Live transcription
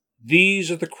These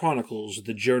are the chronicles of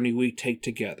the journey we take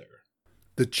together.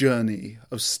 The journey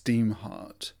of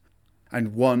Steamheart,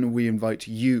 and one we invite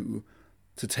you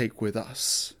to take with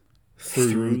us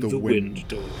through the wind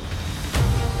door.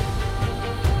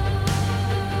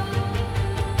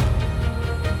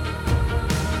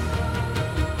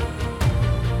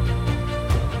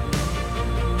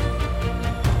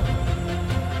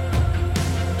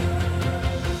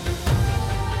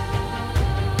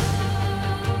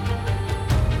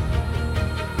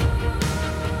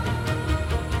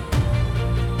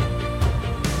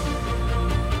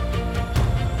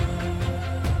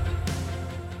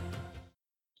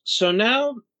 So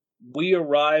now we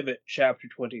arrive at chapter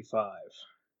 25,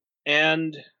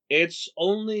 and it's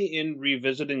only in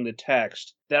revisiting the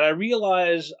text that I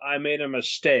realize I made a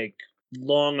mistake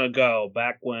long ago,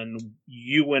 back when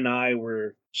you and I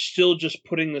were still just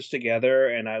putting this together,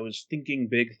 and I was thinking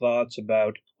big thoughts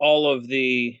about all of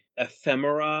the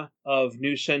ephemera of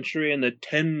New Century and the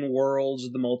 10 worlds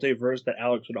of the multiverse that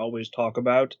Alex would always talk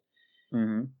about.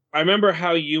 Mm-hmm. I remember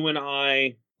how you and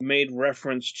I made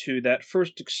reference to that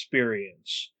first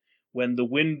experience when the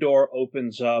wind door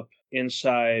opens up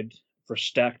inside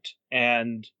Versteckt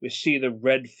and we see the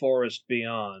red forest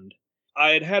beyond.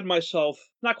 I had myself,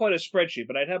 not quite a spreadsheet,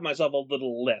 but I'd had myself a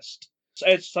little list.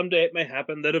 Someday it may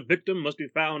happen that a victim must be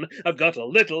found. I've got a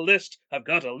little list. I've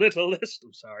got a little list.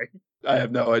 I'm sorry. I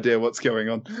have no idea what's going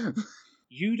on.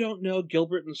 You don't know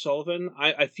Gilbert and Sullivan?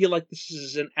 I feel like this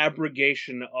is an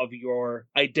abrogation of your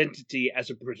identity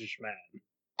as a British man.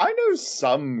 I know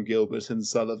some Gilbert and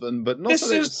Sullivan, but not this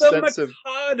an is extensive...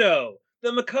 the Mikado.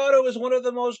 The Mikado is one of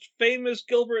the most famous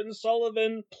Gilbert and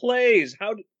Sullivan plays.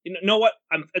 You know what?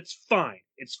 It's fine.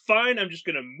 It's fine. I'm just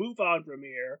going to move on from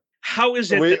here. How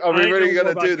is it? Are we really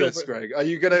going to do this, Greg? Are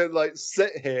you going to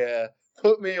sit here,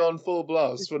 put me on full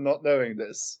blast for not knowing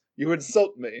this? You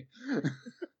insult me.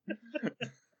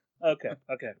 Okay.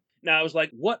 Now I was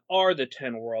like, what are the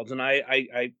 10 worlds? And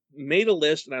I made a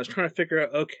list, and I was trying to figure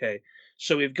out, okay,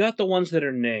 so we've got the ones that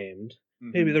are named.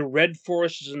 Mm-hmm. Maybe the Red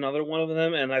Forest is another one of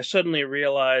them, and I suddenly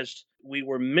realized we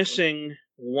were missing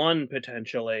one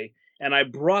potentially, and I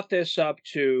brought this up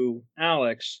to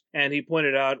Alex, and he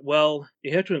pointed out, well,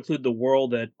 you have to include the world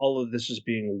that all of this is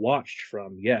being watched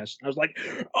from, yes. I was like,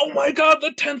 oh my god, the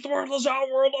 10th world is our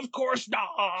world, of course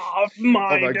not!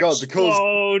 Mind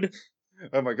explode!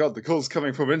 Oh my god, the call's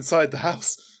coming from inside the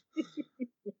house.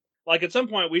 Like, at some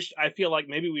point, I feel like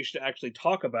maybe we should actually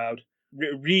talk about,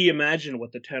 reimagine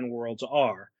what the 10 worlds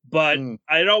are. But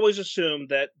I'd always assumed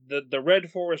that the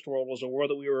Red Forest world was a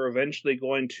world that we were eventually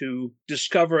going to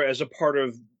discover as a part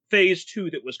of Phase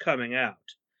 2 that was coming out.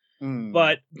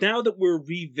 But now that we're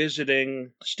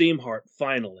revisiting Steamheart,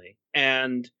 finally,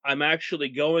 and I'm actually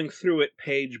going through it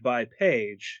page by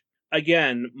page,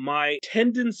 again, my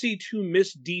tendency to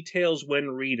miss details when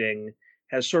reading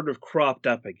has sort of cropped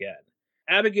up again.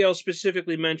 Abigail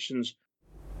specifically mentions,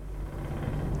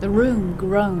 the room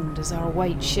groaned as our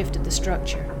weight shifted the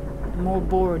structure, and more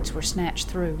boards were snatched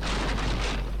through.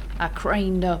 I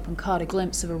craned up and caught a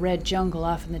glimpse of a red jungle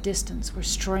off in the distance where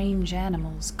strange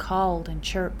animals called and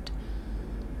chirped.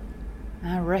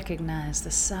 I recognized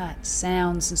the sights,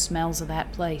 sounds, and smells of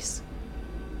that place.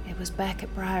 It was back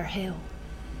at Briar Hill,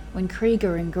 when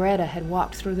Krieger and Greta had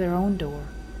walked through their own door.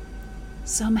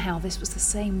 Somehow this was the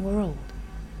same world,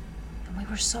 and we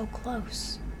were so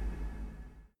close.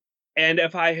 And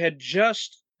if I had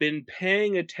just been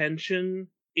paying attention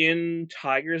in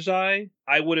Tiger's Eye,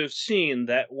 I would have seen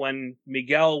that when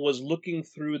Miguel was looking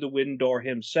through the wind door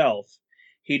himself,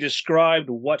 he described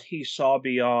what he saw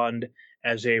beyond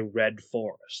as a red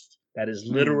forest. That is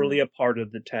literally a part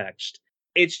of the text.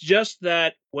 It's just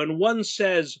that when one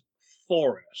says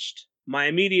forest, my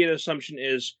immediate assumption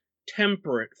is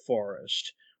temperate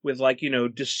forest with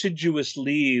deciduous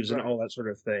leaves and all that sort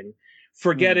of thing.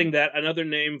 Forgetting that another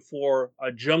name for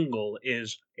a jungle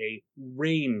is a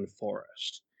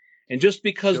rainforest. And just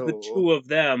because the two of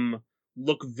them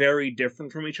look very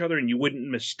different from each other and you wouldn't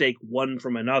mistake one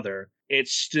from another,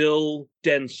 it's still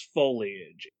dense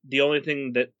foliage. The only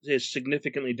thing that is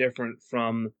significantly different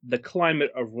from the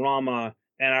climate of Rama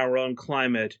and our own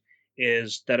climate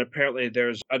is that apparently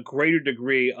there's a greater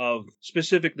degree of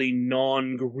specifically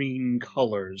non-green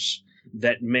colors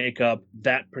that make up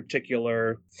that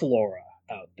particular flora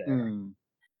out there.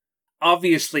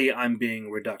 Obviously, I'm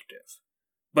being reductive,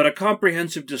 but a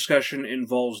comprehensive discussion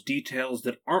involves details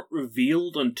that aren't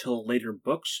revealed until later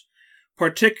books,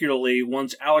 particularly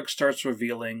once Alex starts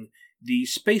revealing the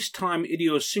space-time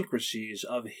idiosyncrasies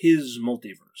of his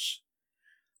multiverse.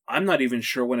 I'm not even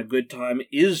sure when a good time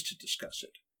is to discuss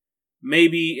it.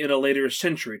 Maybe in a later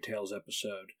Century Tales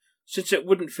episode, since it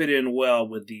wouldn't fit in well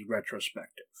with the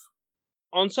retrospective.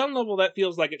 On some level, that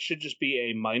feels like it should just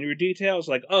be a minor detail. It's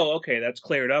like, oh, okay, that's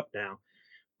cleared up now.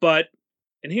 But,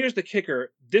 and here's the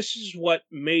kicker, this is what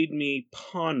made me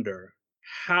ponder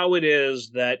how it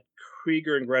is that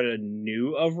Krieger and Greta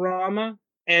knew of Rama,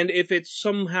 and if it's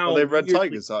somehow... Well, they've read weirdly...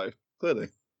 Tiger's Eye, clearly.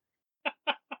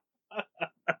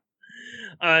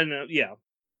 No, yeah.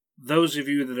 Those of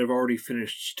you that have already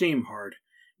finished Steamheart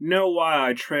know why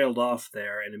I trailed off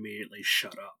there and immediately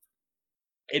shut up.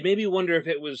 It made me wonder if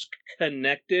it was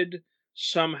connected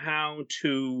somehow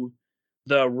to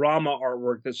the Rama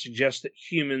artwork that suggests that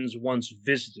humans once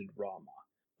visited Rama.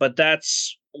 But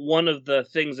that's one of the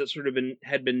things that sort of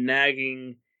had been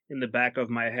nagging in the back of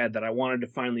my head that I wanted to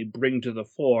finally bring to the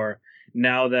fore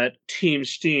now that Team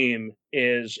Steam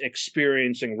is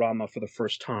experiencing Rama for the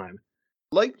first time.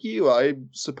 Like you, I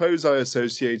suppose I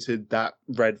associated that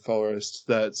red forest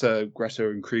that Greta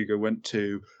and Krieger went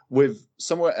to with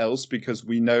somewhere else because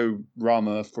we know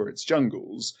Rama for its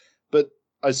jungles. But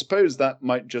I suppose that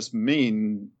might just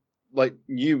mean, like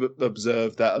you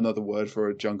observed that another word for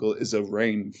a jungle is a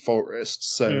rainforest.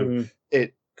 So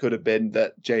it could have been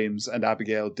that James and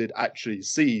Abigail did actually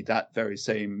see that very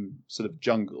same sort of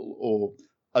jungle or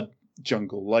a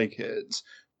jungle like it.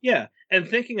 Yeah, and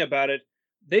thinking about it,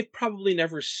 they've probably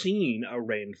never seen a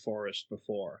rainforest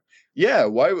before. Yeah,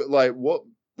 why? Like, what?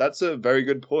 That's a very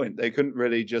good point. They couldn't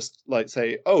really just like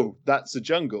say, "Oh, that's a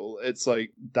jungle." It's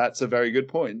like that's a very good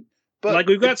point. But like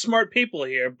we've got smart people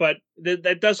here, but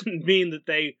that doesn't mean that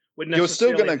they would necessarily. You're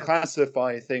still going to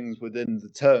classify things within the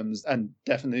terms and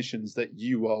definitions that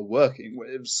you are working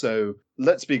with. So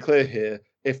let's be clear here.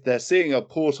 If they're seeing a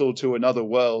portal to another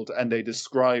world and they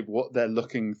describe what they're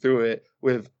looking through it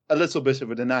with a little bit of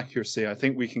an inaccuracy, I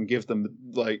think we can give them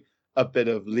like a bit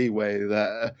of leeway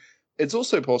there. It's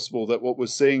also possible that what we're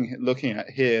looking at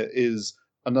here is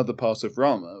another part of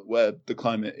Rama where the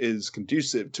climate is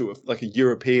conducive to a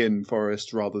European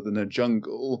forest rather than a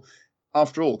jungle.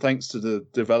 After all, thanks to the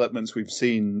developments we've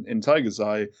seen in Tiger's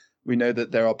Eye, we know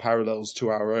that there are parallels to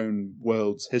our own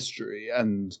world's history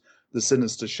and the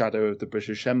sinister shadow of the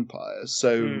British Empire.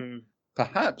 So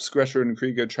perhaps Greta and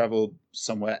Krieger traveled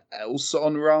somewhere else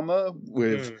on Rama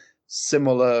with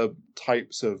similar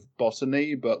types of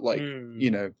botany, but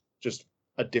just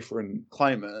a different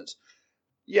climate.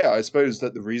 Yeah, I suppose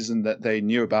that the reason that they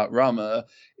knew about Rama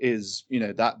is,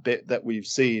 that bit that we've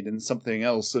seen and something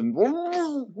else. And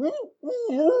oh,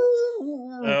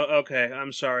 okay,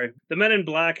 I'm sorry. The Men in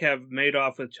Black have made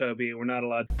off with Toby. We're not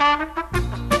allowed.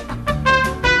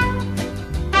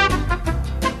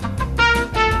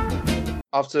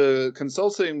 After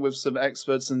consulting with some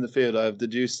experts in the field, I've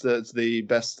deduced that the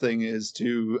best thing is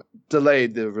to delay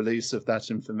the release of that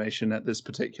information at this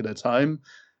particular time.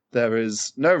 There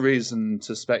is no reason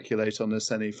to speculate on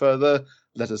this any further.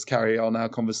 Let us carry on our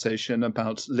conversation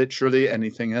about literally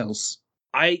anything else.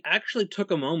 I actually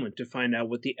took a moment to find out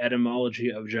what the etymology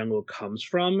of jungle comes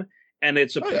from, and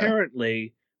it's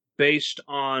apparently based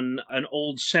on an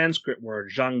old Sanskrit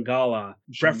word, jangala,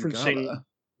 referencing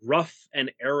rough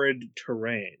and arid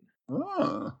terrain.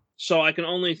 Oh. So I can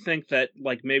only think that,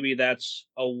 maybe that's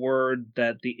a word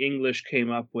that the English came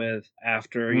up with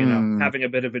after, having a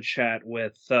bit of a chat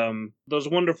with those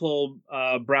wonderful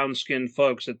brown-skinned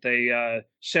folks that they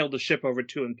sailed the ship over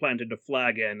to and planted a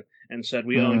flag in and said,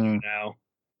 we own you now.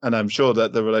 And I'm sure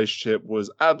that the relationship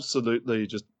was absolutely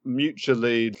just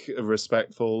mutually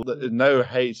respectful. No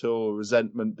hate or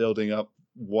resentment building up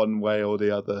one way or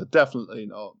the other. Definitely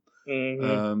not.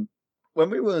 Mm-hmm. When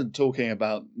we were talking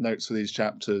about notes for these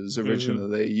chapters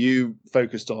originally, you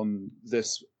focused on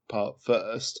this part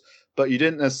first, but you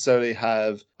didn't necessarily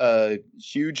have a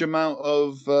huge amount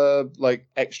of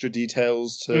extra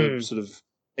details to sort of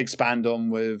expand on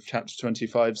with chapter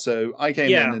 25. So I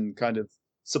came in and kind of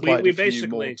supplied a few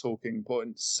more talking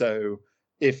points. So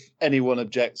if anyone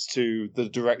objects to the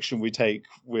direction we take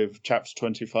with chapter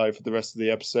 25 for the rest of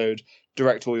the episode,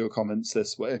 direct all your comments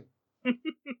this way.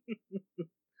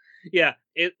 Yeah,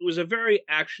 it was a very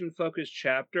action-focused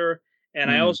chapter,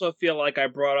 and I also feel like I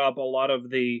brought up a lot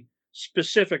of the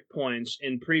specific points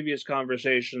in previous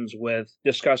conversations with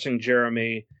discussing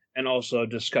Jeremy and also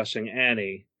discussing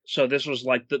Annie. So this was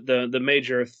like the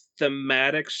major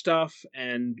thematic stuff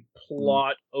and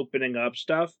plot opening up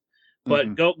stuff.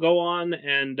 But go on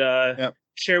and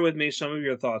share with me some of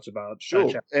your thoughts about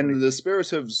Sure. In the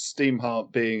spirit of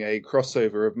Steamheart being a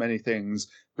crossover of many things,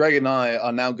 Greg and I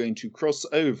are now going to cross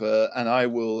over, and I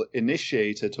will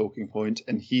initiate a talking point,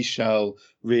 and he shall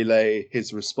relay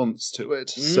his response to it.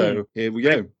 So here we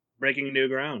go. Breaking new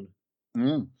ground.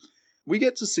 We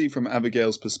get to see from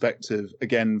Abigail's perspective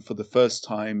again for the first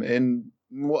time in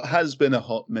what has been a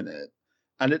hot minute,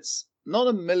 and it's not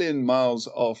a million miles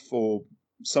off or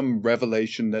some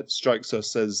revelation that strikes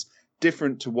us as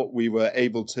different to what we were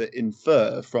able to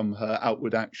infer from her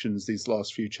outward actions these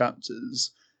last few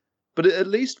chapters. But it at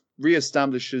least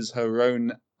reestablishes her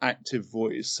own active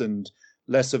voice and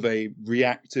less of a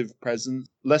reactive presence,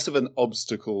 less of an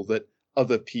obstacle that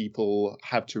other people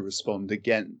have to respond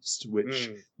against,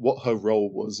 which what her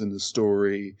role was in the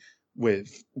story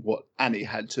with what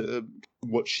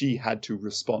she had to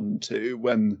respond to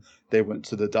when they went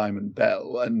to the Diamond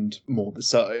Bell and more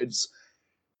besides.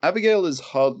 Abigail is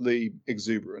hardly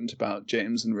exuberant about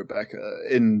James and Rebecca.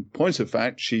 In point of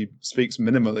fact, she speaks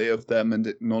minimally of them and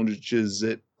acknowledges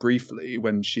it briefly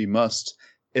when she must,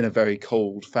 in a very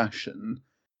cold fashion.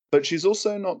 But she's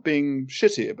also not being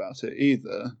shitty about it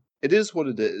either. It is what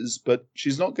it is, but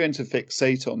she's not going to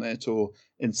fixate on it or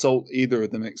insult either of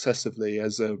them excessively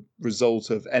as a result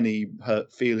of any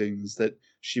hurt feelings that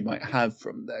she might have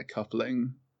from their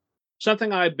coupling.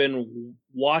 Something I've been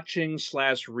watching /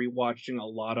 rewatching a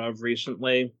lot of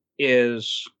recently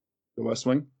is The West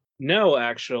Wing? No,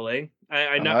 actually.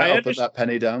 I know. I'll put that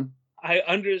penny down. I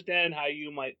understand how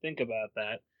you might think about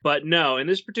that, but no. In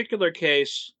this particular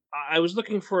case, I was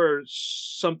looking for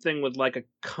something with like a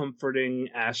comforting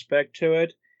aspect to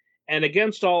it. And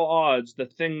against all odds, the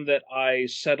thing that I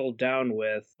settled down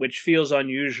with, which feels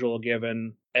unusual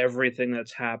given everything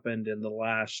that's happened in the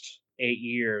last 8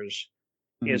 years,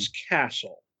 is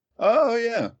Castle. Oh,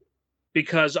 yeah.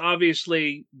 Because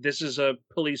obviously this is a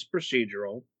police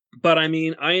procedural. But I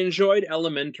mean, I enjoyed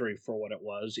Elementary for what it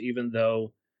was, even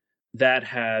though that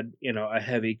had, a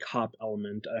heavy cop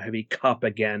element, a heavy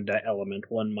copaganda element,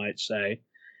 one might say.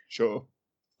 Sure.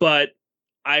 But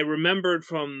I remembered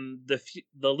from the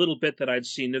little bit that I'd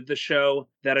seen of the show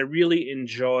that I really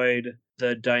enjoyed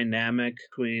the dynamic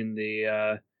between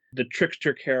the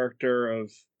trickster character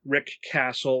of Rick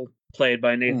Castle, played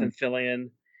by Nathan Fillion,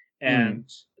 and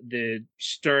the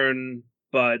stern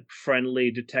but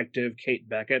friendly detective Kate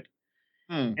Beckett.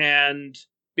 And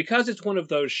because it's one of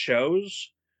those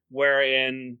shows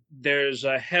wherein there's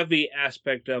a heavy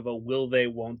aspect of a will they,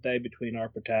 won't they between our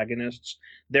protagonists.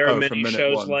 There are many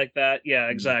shows like that. Yeah,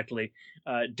 exactly.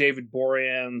 David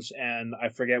Boreanaz, and I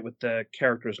forget what the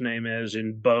character's name is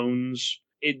in Bones.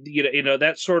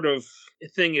 That sort of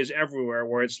thing is everywhere,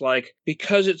 where it's like,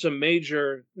 because it's a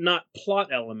major, not plot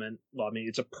element, well, I mean,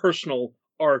 it's a personal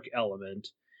arc element,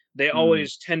 they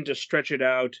always tend to stretch it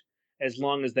out as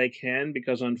long as they can,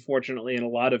 because unfortunately, in a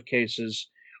lot of cases,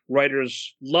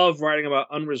 writers love writing about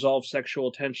unresolved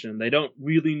sexual tension. They don't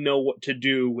really know what to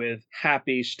do with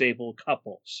happy, stable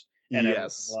couples and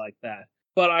everything like that.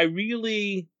 But I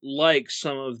really like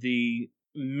some of the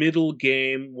middle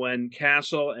game when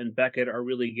Castle and Beckett are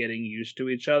really getting used to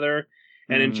each other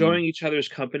and enjoying each other's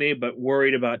company, but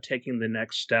worried about taking the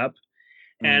next step.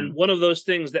 And one of those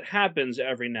things that happens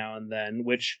every now and then,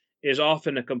 which is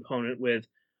often a component with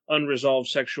unresolved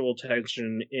sexual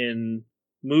tension in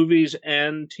movies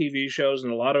and TV shows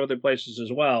and a lot of other places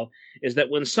as well, is that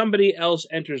when somebody else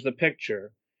enters the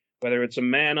picture, whether it's a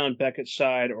man on Beckett's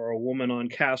side or a woman on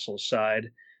Castle's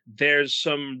side, there's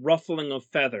some ruffling of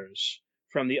feathers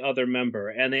from the other member,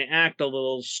 and they act a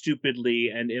little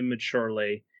stupidly and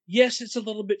immaturely. Yes, it's a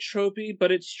little bit tropey,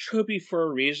 but it's tropey for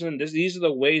a reason. These are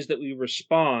the ways that we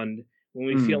respond when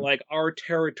we feel like our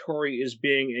territory is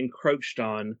being encroached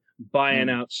on by an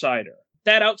outsider.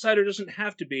 That outsider doesn't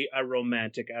have to be a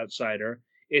romantic outsider.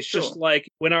 It's just like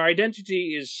when our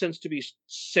identity is sensed to be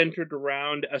centered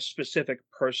around a specific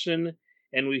person,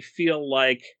 and we feel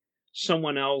like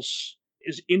someone else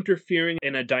is interfering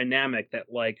in a dynamic that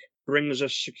like brings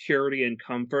us security and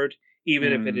comfort,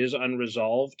 even if it is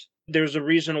unresolved. There's a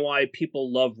reason why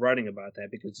people love writing about that,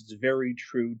 because it's very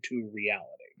true to reality.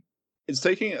 It's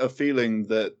taking a feeling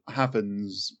that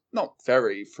happens not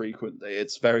very frequently.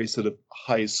 It's very sort of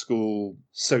high school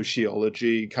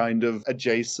sociology kind of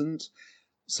adjacent.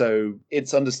 So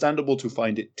it's understandable to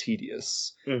find it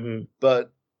tedious.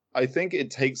 But I think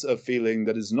it takes a feeling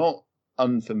that is not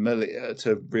unfamiliar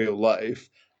to real life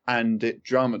and it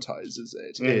dramatizes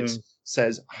it. It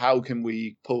says, how can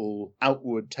we pull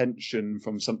outward tension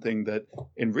from something that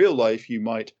in real life you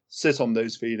might sit on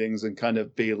those feelings and kind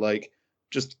of be like,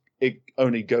 just it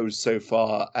only goes so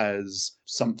far as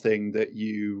something that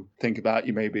you think about,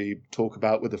 you maybe talk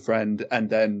about with a friend, and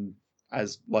then,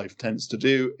 as life tends to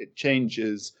do, it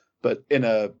changes. But in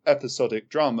a episodic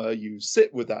drama, you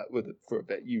sit with it for a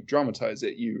bit, you dramatize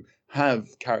it, you have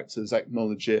characters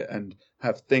acknowledge it and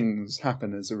have things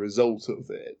happen as a result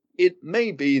of it. It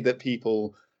may be that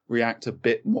people react a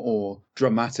bit more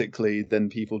dramatically than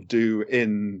people do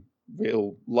in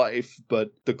real life,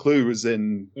 but the clue is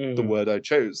in the word I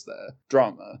chose there,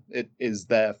 drama. It is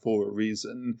there for a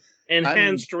reason.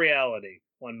 Enhanced reality,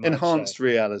 one might Enhanced say.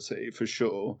 reality, for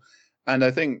sure. And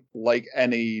I think, like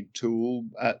any tool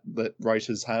that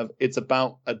writers have, it's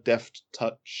about a deft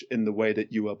touch in the way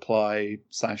that you apply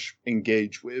 /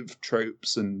 engage with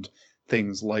tropes and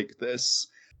things like this.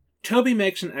 Toby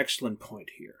makes an excellent point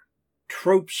here.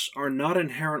 Tropes are not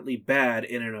inherently bad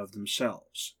in and of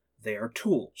themselves. They are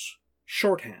tools,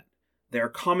 shorthand. They are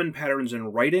common patterns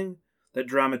in writing that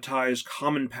dramatize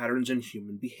common patterns in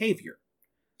human behavior.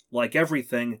 Like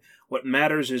everything, what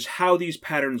matters is how these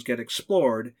patterns get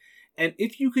explored, and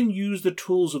if you can use the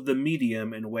tools of the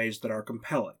medium in ways that are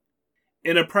compelling.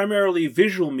 In a primarily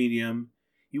visual medium,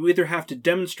 you either have to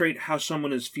demonstrate how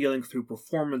someone is feeling through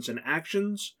performance and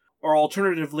actions, or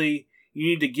alternatively, you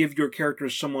need to give your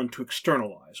characters someone to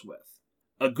externalize with.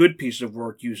 A good piece of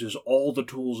work uses all the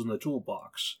tools in the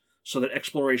toolbox, so that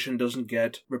exploration doesn't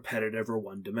get repetitive or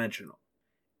one-dimensional.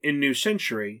 In New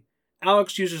Century,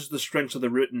 Alex uses the strengths of the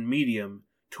written medium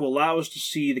to allow us to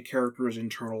see the characters'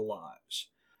 internal lives,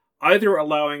 either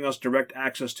allowing us direct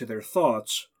access to their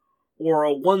thoughts, or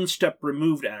a one-step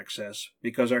removed access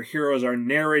because our heroes are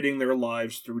narrating their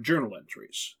lives through journal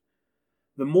entries.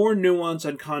 The more nuance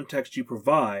and context you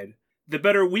provide, the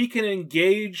better we can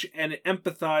engage and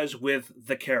empathize with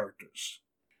the characters.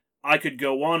 I could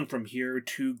go on from here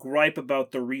to gripe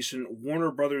about the recent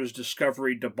Warner Brothers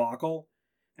Discovery debacle,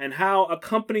 and how a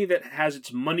company that has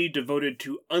its money devoted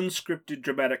to unscripted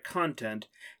dramatic content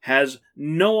has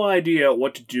no idea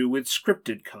what to do with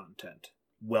scripted content,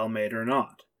 well made or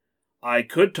not. I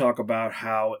could talk about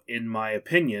how, in my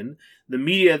opinion, the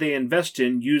media they invest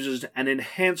in uses an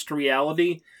enhanced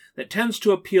reality that tends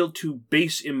to appeal to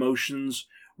base emotions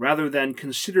rather than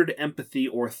considered empathy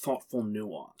or thoughtful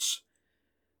nuance.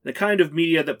 The kind of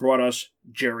media that brought us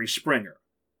Jerry Springer,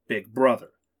 Big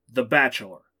Brother, The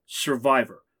Bachelor,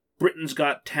 Survivor, Britain's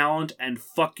Got Talent, and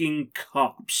fucking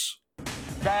Cops.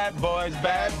 Bad boys,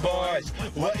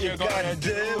 what you gonna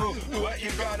do? What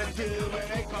you gonna do when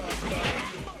they come?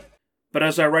 But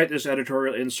as I write this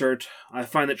editorial insert, I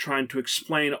find that trying to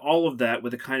explain all of that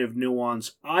with the kind of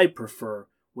nuance I prefer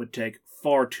would take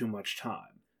far too much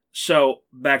time. So,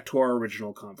 back to our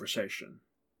original conversation.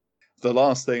 The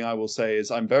last thing I will say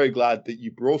is I'm very glad that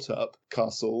you brought up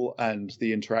Castle and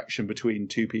the interaction between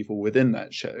two people within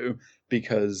that show,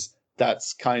 because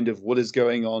that's kind of what is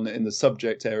going on in the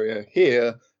subject area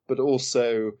here, but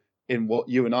also in what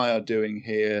you and I are doing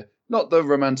here. Not the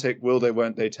romantic will they,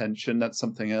 won't they tension, that's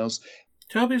something else.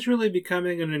 Toby's really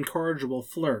becoming an incorrigible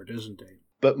flirt, isn't he?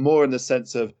 But more in the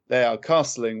sense of they are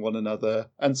castling one another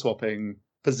and swapping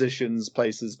positions,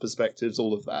 places, perspectives,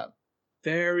 all of that.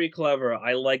 Very clever.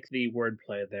 I like the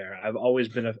wordplay there. I've always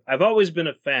been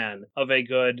a fan of a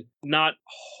good, not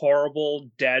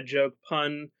horrible dad joke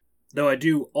pun. Though I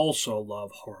do also love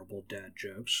horrible dad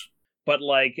jokes. But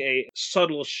like a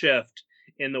subtle shift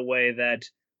in the way that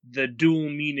the dual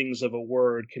meanings of a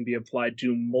word can be applied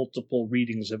to multiple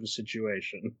readings of a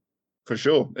situation. For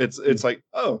sure. It's like,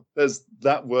 oh, there's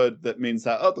that word that means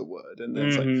that other word. And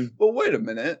it's like, well, wait a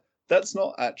minute. That's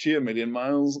not actually a million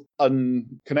miles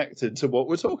unconnected to what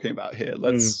we're talking about here.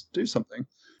 Let's do something.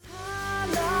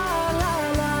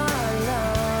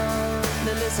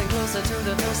 Listen closer to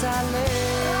the verse I lay.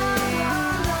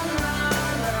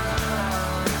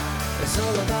 It's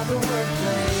all about the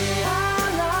wordplay.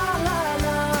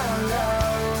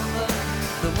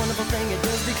 The wonderful thing it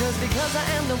does because I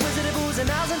am the wizard of oohs and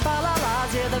ahs and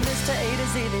fa-la-las. Yeah, the Mr. A to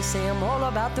Z, they say I'm all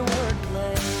about the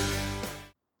wordplay.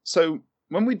 So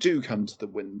when we do come to the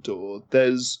wind door,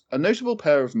 there's a notable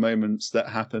pair of moments that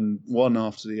happen one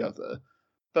after the other.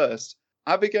 First,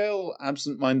 Abigail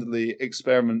absent-mindedly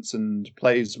experiments and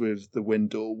plays with the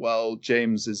wind door while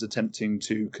James is attempting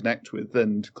to connect with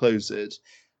and close it.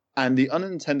 And the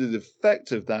unintended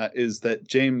effect of that is that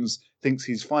James thinks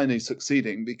he's finally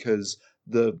succeeding because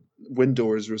the wind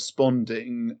door is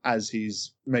responding as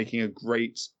he's making a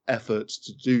great effort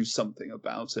to do something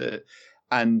about it.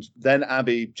 And then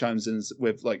Abby chimes in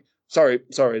with, like, sorry,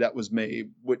 that was me,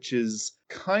 which is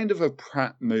kind of a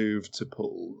Pratt move to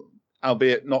pull,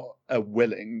 albeit not a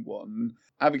willing one.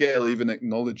 Abigail even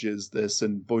acknowledges this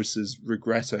and voices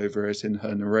regret over it in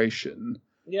her narration.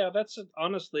 Yeah, that's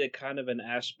honestly a kind of an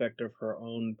aspect of her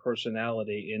own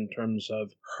personality in terms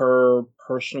of her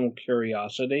personal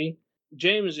curiosity.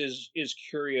 James is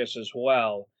curious as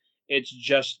well. It's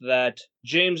just that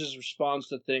James's response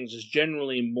to things is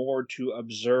generally more to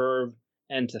observe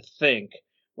and to think,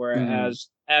 whereas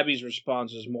Abby's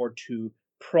response is more to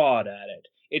prod at it.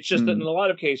 It's just that in a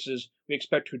lot of cases, we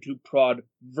expect her to prod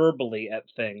verbally at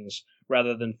things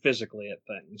rather than physically at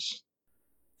things.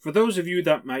 For those of you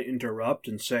that might interrupt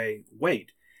and say,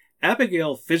 wait,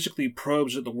 Abigail physically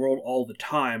probes at the world all the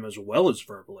time as well as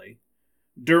verbally.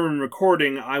 During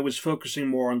recording, I was focusing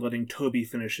more on letting Toby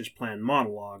finish his planned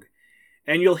monologue,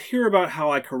 and you'll hear about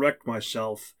how I correct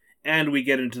myself, and we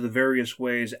get into the various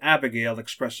ways Abigail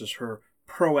expresses her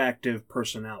proactive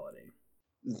personality.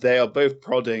 They are both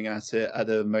prodding at it at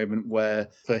a moment where,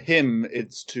 for him,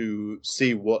 it's to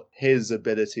see what his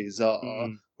abilities are,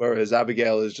 whereas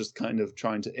Abigail is just kind of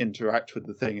trying to interact with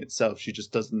the thing itself. She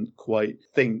just doesn't quite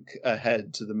think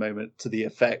ahead to the moment, to the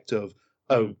effect of,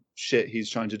 oh, shit, he's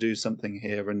trying to do something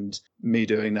here, and me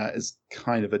doing that is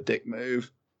kind of a dick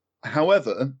move.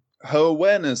 However, her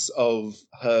awareness of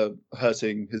her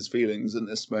hurting his feelings in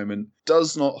this moment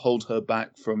does not hold her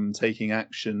back from taking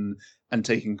action and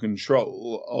taking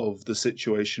control of the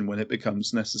situation when it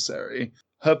becomes necessary.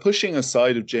 Her pushing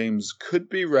aside of James could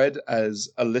be read as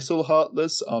a little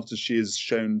heartless after she is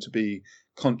shown to be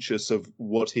conscious of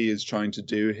what he is trying to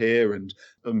do here and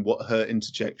what her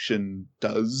interjection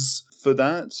does for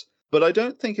that. But I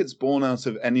don't think it's born out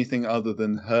of anything other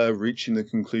than her reaching the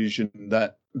conclusion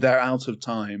that they're out of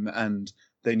time and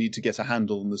they need to get a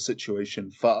handle on the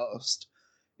situation fast.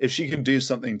 If she can do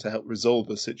something to help resolve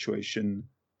the situation,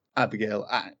 Abigail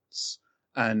acts.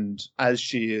 And as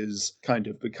she is kind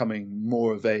of becoming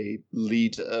more of a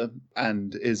leader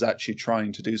and is actually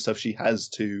trying to do stuff, she has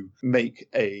to make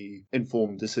a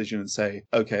informed decision and say,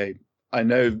 okay, I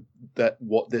know that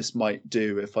what this might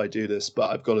do if I do this,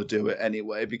 but I've got to do it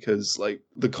anyway because, like,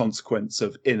 the consequence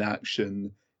of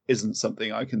inaction isn't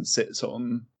something I can sit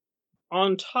on.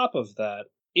 On top of that,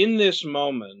 in this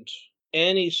moment,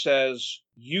 Annie says,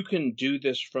 you can do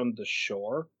this from the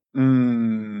shore.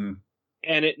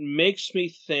 And it makes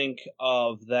me think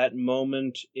of that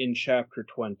moment in chapter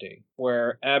 20,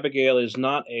 where Abigail is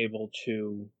not able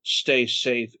to stay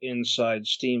safe inside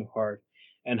Steamheart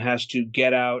and has to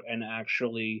get out and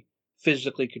actually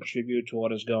physically contribute to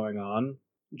what is going on.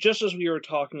 Just as we were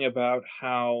talking about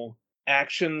how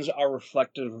actions are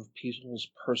reflective of people's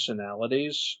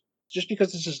personalities, just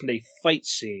because this isn't a fight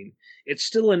scene, it's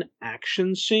still an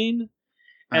action scene.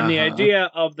 And the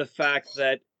idea of the fact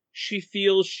that she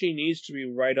feels she needs to be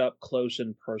right up close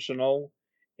and personal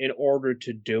in order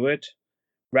to do it,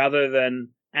 rather than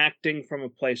acting from a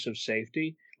place of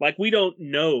safety. Like, we don't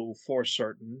know for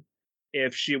certain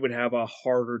if she would have a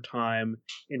harder time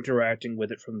interacting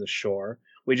with it from the shore.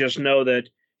 We just know that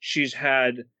she's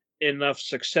had enough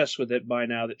success with it by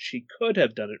now that she could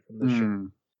have done it from the shore.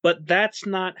 But that's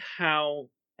not how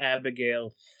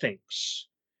Abigail thinks.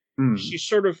 She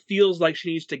sort of feels like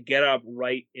she needs to get up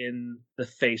right in the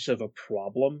face of a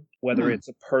problem, whether it's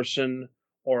a person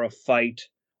or a fight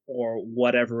or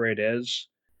whatever it is.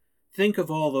 Think of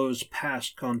all those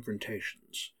past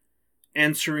confrontations.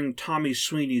 Answering Tommy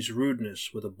Sweeney's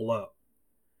rudeness with a blow.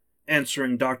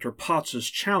 Answering Dr. Potts's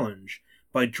challenge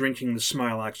by drinking the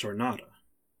Smilax Ornata.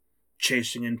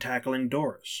 Chasing and tackling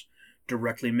Doris,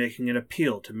 directly making an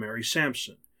appeal to Mary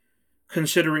Sampson.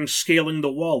 Considering scaling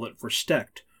the wallet for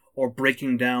Stecht, or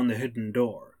breaking down the hidden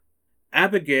door.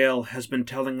 Abigail has been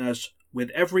telling us with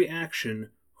every action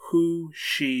who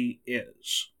she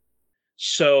is.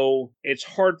 So it's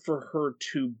hard for her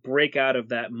to break out of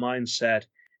that mindset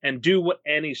and do what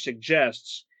Annie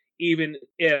suggests, even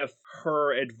if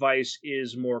her advice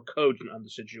is more cogent on the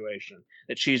situation,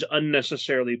 that she's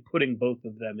unnecessarily putting both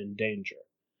of them in danger.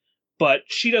 But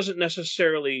she doesn't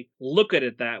necessarily look at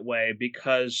it that way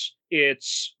because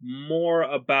it's more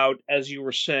about, as you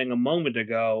were saying a moment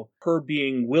ago, her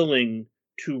being willing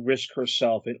to risk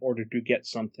herself in order to get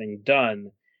something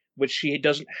done, which she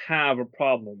doesn't have a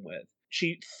problem with.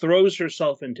 She throws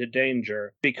herself into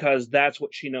danger because that's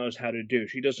what she knows how to do.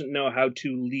 She doesn't know how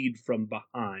to lead from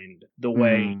behind the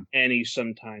way Annie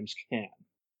sometimes can.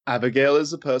 Abigail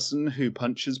is a person who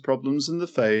punches problems in the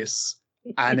face.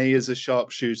 Annie is a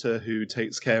sharpshooter who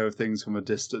takes care of things from a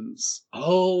distance.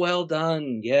 Oh, well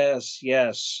done. Yes,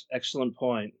 yes. Excellent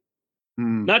point.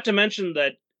 Not to mention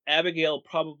that Abigail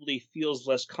probably feels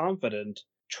less confident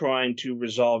trying to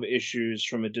resolve issues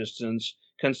from a distance,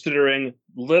 considering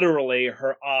literally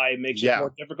her eye makes it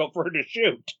more difficult for her to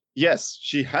shoot. Yes,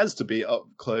 she has to be up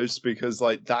close because,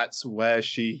 like, that's where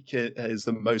she is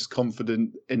the most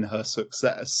confident in her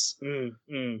success.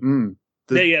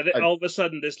 All of a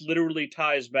sudden, this literally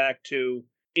ties back to,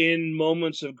 in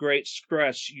moments of great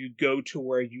stress, you go to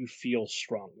where you feel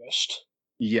strongest.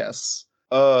 Yes.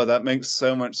 Oh, that makes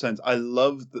so much sense. I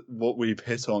love what we've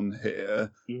hit on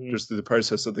here, Mhm. just through the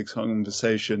process of the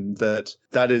conversation, that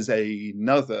is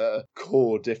another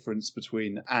core difference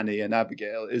between Annie and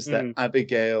Abigail, is that Mhm.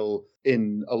 Abigail,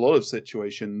 in a lot of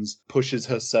situations, pushes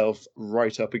herself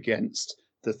right up against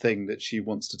the thing that she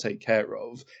wants to take care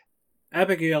of.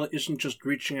 Abigail isn't just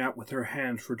reaching out with her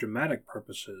hand for dramatic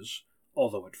purposes,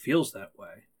 although it feels that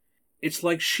way. It's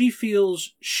like she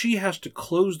feels she has to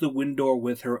close the window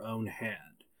with her own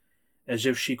hand, as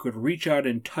if she could reach out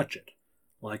and touch it,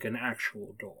 like an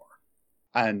actual door.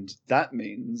 And that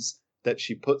means that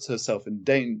she puts herself in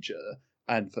danger.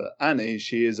 And for Annie,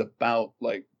 she is about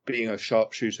like being a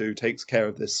sharpshooter who takes care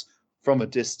of this from a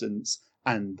distance.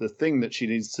 And the thing that she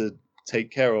needs to take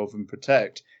care of and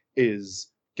protect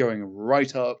is going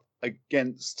right up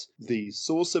against the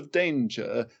source of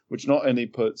danger, which not only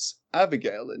puts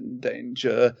Abigail in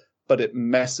danger, but it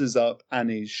messes up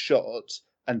Annie's shot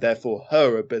and therefore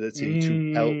her ability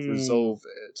to help resolve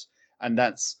it. And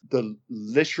that's the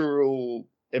literal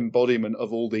embodiment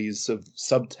of all these sort of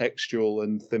subtextual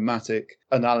and thematic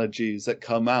analogies that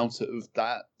come out of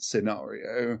that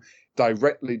scenario,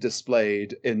 directly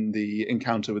displayed in the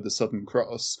encounter with the Southern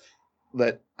Cross,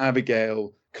 that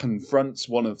Abigail confronts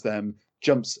one of them,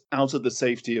 jumps out of the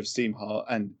safety of Steamheart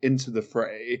and into the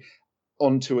fray,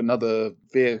 onto another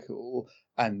vehicle,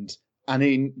 and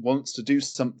Annie wants to do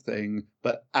something,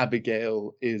 but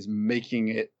Abigail is making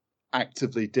it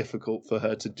actively difficult for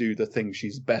her to do the thing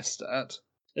she's best at.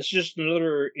 It's just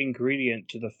another ingredient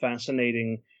to the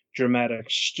fascinating dramatic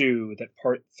stew that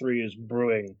part 3 is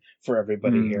brewing for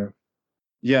everybody here.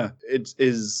 Yeah, it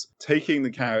is taking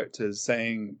the characters,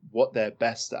 saying what they're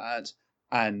best at,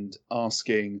 and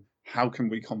asking, how can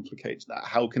we complicate that?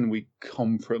 How can we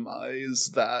compromise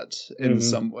that in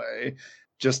some way?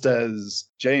 Just as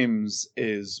James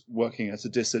is working at a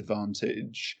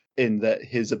disadvantage in that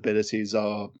his abilities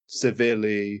are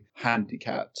severely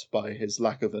handicapped by his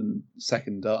lack of a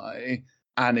second eye,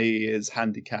 Annie is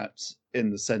handicapped in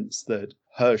the sense that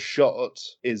her shot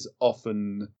is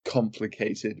often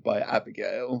complicated by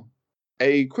Abigail.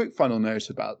 A quick final note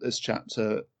about this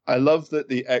chapter. I love that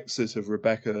the exit of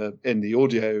Rebecca in the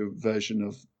audio version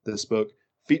of this book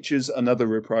features another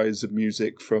reprise of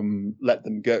music from Let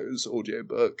Them Go's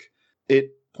audiobook. It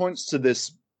points to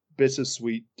this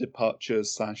bittersweet departure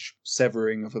 /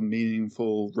 severing of a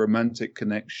meaningful romantic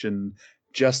connection,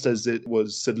 just as it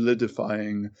was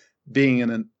solidifying being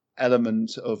an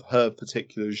element of her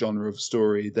particular genre of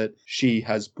story that she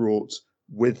has brought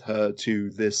with her to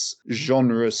this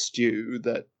genre stew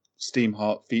that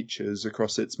Steamheart features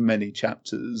across its many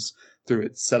chapters through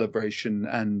its celebration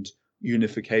and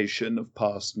unification of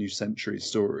past New Century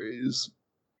stories.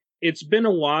 It's been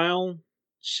a while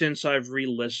since I've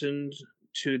re-listened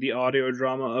to the audio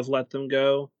drama of Let Them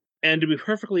Go, and to be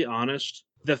perfectly honest,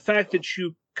 the fact that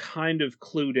you kind of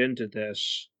clued into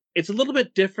this, it's a little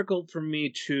bit difficult for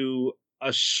me to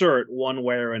assert one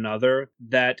way or another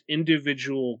that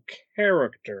individual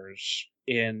characters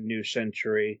in New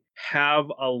Century have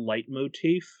a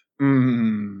leitmotif,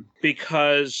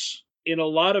 because in a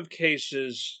lot of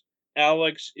cases,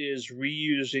 Alex is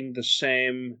reusing the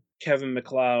same Kevin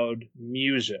MacLeod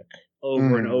music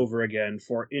over and over again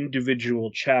for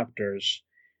individual chapters,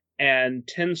 and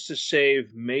tends to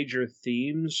save major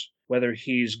themes, whether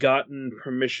he's gotten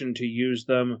permission to use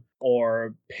them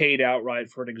or paid outright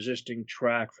for an existing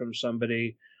track from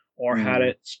somebody or had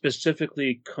it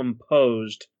specifically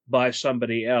composed by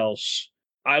somebody else.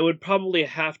 I would probably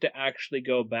have to actually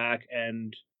go back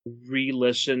and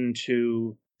re-listen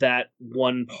to that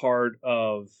one part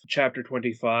of chapter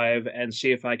 25 and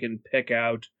see if I can pick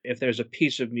out if there's a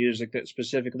piece of music that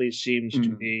specifically seems to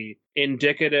be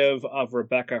indicative of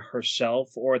Rebecca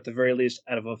herself, or at the very least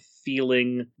out of a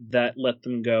feeling that Let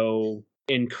Them Go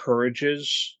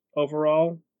encourages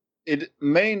overall. It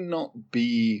may not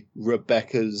be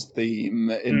Rebecca's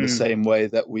theme in the same way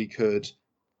that we could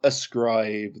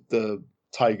ascribe the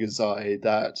Tiger's Eye,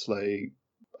 that, like,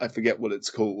 I forget what it's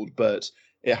called, but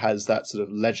it has that sort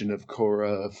of Legend of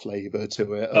Korra flavor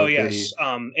to it. Oh, yes.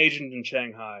 Agent in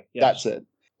Shanghai. Yes. That's it.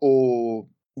 Or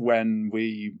when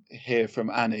we hear from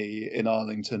Annie in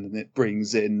Arlington and it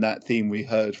brings in that theme we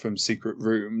heard from Secret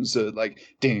Rooms, like,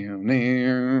 and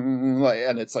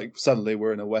it's like suddenly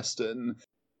we're in a Western.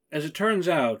 As it turns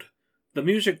out, the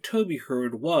music Toby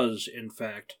heard was, in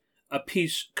fact, a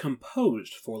piece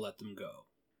composed for Let Them Go.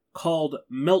 Called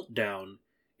Meltdown,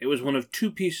 it was one of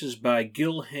 2 pieces by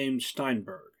Gil Haim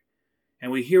Steinberg,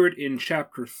 and we hear it in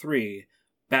Chapter 3,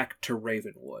 Back to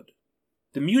Ravenwood.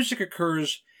 The music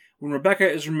occurs when Rebecca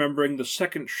is remembering the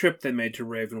second trip they made to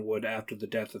Ravenwood after the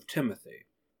death of Timothy.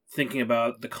 thinking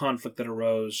about the conflict that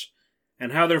arose,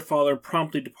 and how their father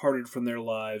promptly departed from their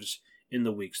lives in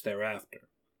the weeks thereafter.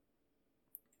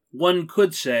 One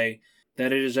could say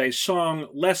that it is a song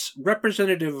less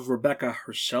representative of Rebecca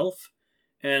herself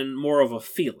and more of a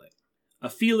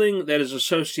feeling that is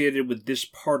associated with this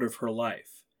part of her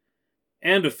life,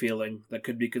 and a feeling that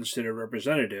could be considered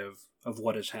representative of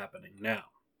what is happening now.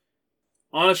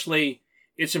 Honestly,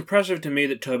 it's impressive to me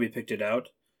that Toby picked it out,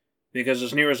 because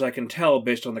as near as I can tell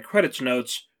based on the credits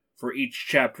notes for each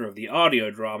chapter of the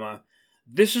audio drama,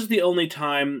 this is the only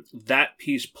time that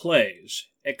piece plays,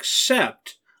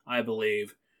 except, I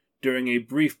believe, during a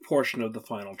brief portion of the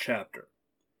final chapter.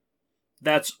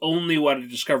 That's only what I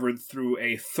discovered through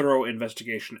a thorough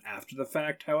investigation after the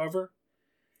fact, however.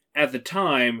 At the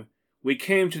time, we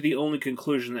came to the only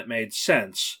conclusion that made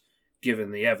sense,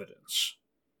 given the evidence.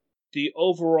 The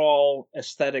overall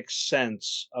aesthetic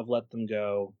sense of Let Them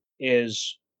Go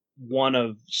is one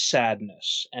of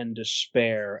sadness and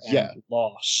despair and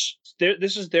loss.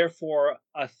 This is therefore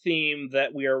a theme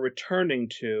that we are returning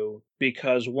to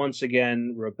because once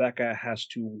again Rebecca has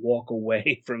to walk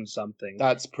away from something.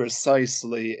 That's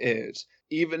precisely it.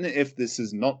 Even if this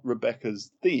is not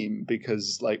Rebecca's theme,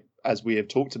 because like as we have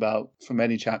talked about for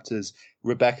many chapters,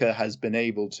 Rebecca has been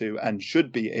able to and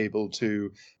should be able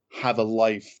to have a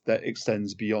life that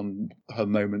extends beyond her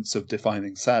moments of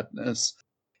defining sadness.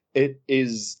 It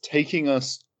is taking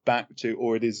us back to,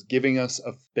 or it is giving us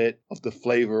a bit of the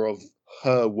flavor of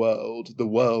her world, the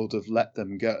world of Let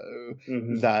Them Go,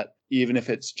 that even if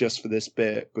it's just for this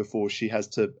bit before she has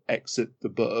to exit the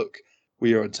book,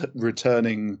 we are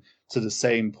returning to the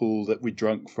same pool that we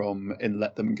drank from in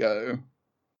Let Them Go.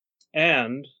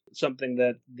 And something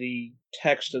that the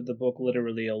text of the book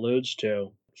literally alludes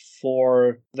to,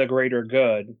 for the greater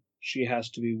good, she has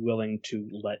to be willing to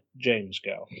let James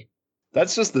go.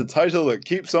 That's just the title that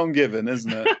keeps on giving,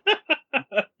 isn't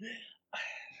it?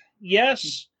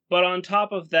 Yes, but on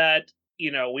top of that,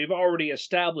 we've already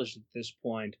established at this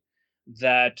point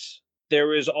that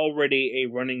there is already a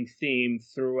running theme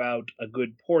throughout a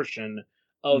good portion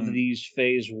of these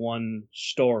Phase 1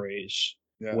 stories,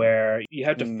 where you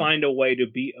have to find a way to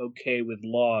be okay with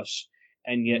loss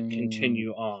and yet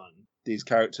continue on. These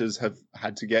characters have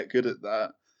had to get good at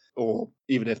that. Or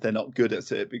even if they're not good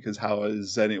at it, because how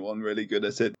is anyone really good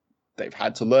at it? They've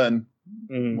had to learn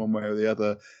one way or the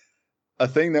other. A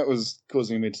thing that was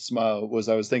causing me to smile was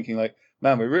I was thinking like,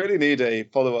 man, we really need a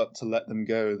follow-up to Let Them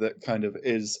Go that kind of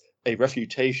is a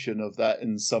refutation of that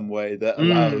in some way that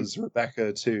allows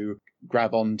Rebecca to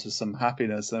grab onto some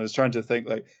happiness. And I was trying to think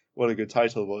like what a good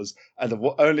title was. And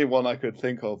the only one I could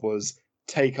think of was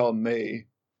Take On Me.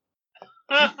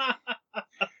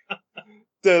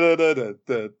 Da, da, da, da,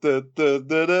 da, da,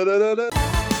 da, da, da, da.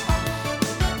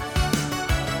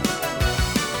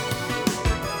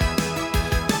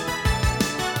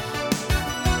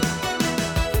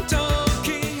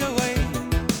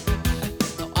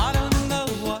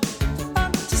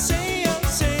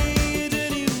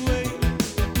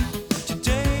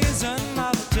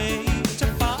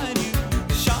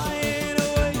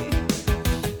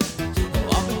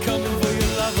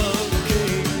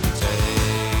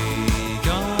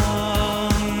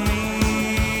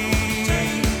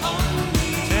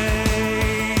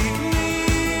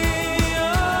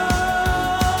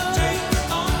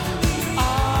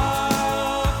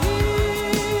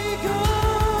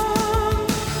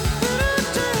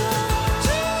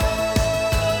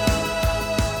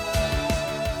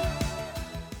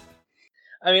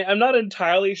 I mean, I'm not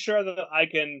entirely sure that I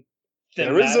can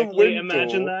thematically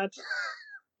imagine that.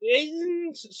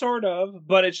 Sort of,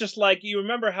 but it's just like, you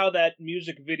remember how that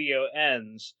music video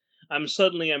ends. I'm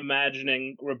suddenly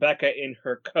imagining Rebecca in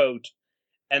her coat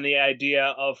and the idea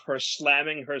of her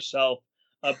slamming herself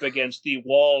up against the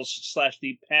walls /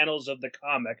 the panels of the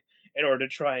comic in order to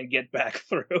try and get back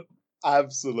through.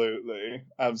 Absolutely.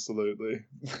 Absolutely.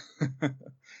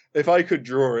 If I could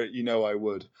draw it, I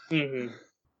would. Mm-hmm.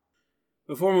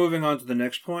 Before moving on to the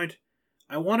next point,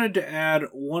 I wanted to add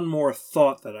one more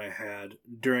thought that I had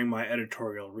during my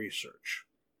editorial research.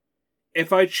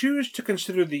 If I choose to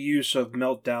consider the use of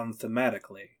Meltdown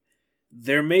thematically,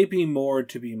 there may be more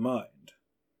to be mined.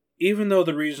 Even though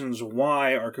the reasons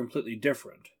why are completely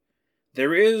different,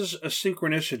 there is a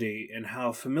synchronicity in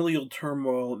how familial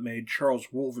turmoil made Charles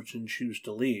Wolverton choose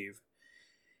to leave,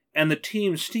 and the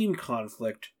Team Steam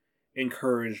conflict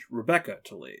encouraged Rebecca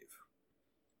to leave.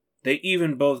 They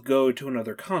even both go to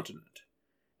another continent,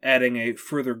 adding a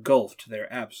further gulf to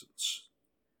their absence.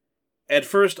 At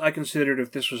first I considered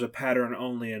if this was a pattern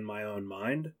only in my own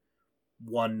mind,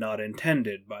 one not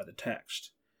intended by the text.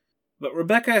 But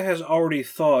Rebecca has already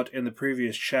thought in the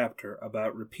previous chapter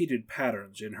about repeated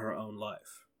patterns in her own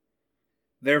life.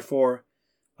 Therefore,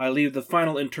 I leave the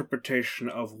final interpretation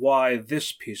of why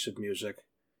this piece of music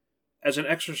as an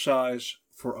exercise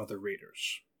for other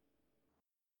readers.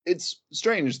 It's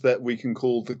strange that we can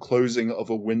call the closing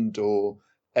of a window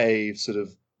a sort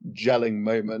of gelling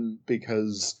moment,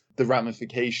 because the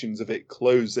ramifications of it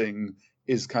closing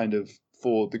is kind of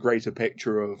for the greater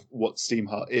picture of what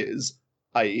Steamheart is,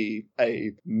 i.e.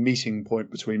 a meeting point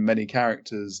between many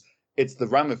characters. It's the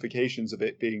ramifications of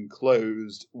it being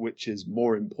closed which is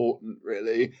more important,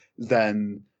 really,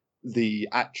 than the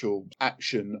actual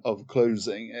action of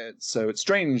closing it. So it's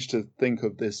strange to think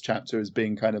of this chapter as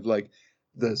being kind of like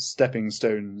the stepping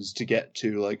stones to get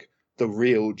to, like, the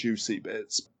real juicy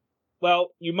bits.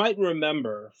 Well, you might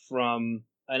remember from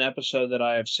an episode that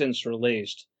I have since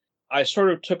released, I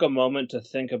sort of took a moment to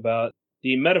think about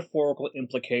the metaphorical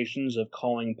implications of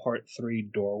calling Part 3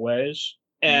 Doorways.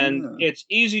 And it's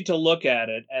easy to look at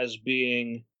it as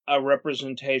being a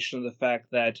representation of the fact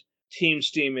that Team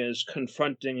Steam is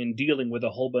confronting and dealing with a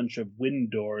whole bunch of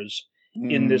wind doors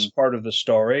in this part of the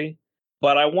story.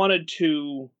 But I wanted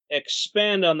to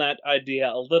expand on that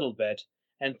idea a little bit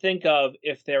and think of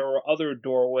if there were other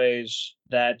doorways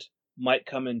that might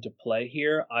come into play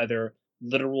here, either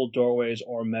literal doorways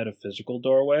or metaphysical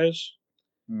doorways.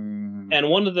 And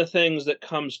one of the things that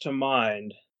comes to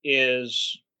mind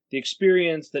is the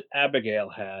experience that Abigail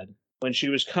had when she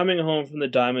was coming home from the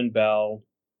Diamond Bell,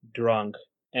 drunk,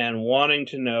 and wanting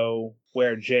to know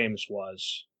where James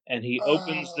was. And he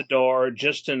opens the door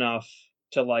just enough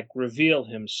to, like, reveal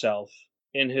himself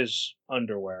in his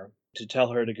underwear to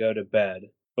tell her to go to bed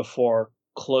before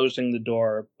closing the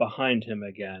door behind him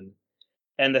again.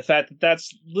 And the fact that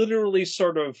that's literally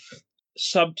sort of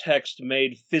subtext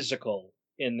made physical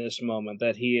in this moment,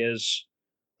 that he is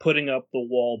putting up the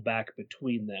wall back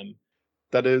between them.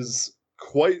 That is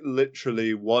quite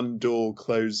literally one door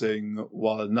closing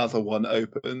while another one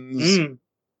opens.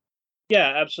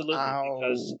 Yeah, absolutely.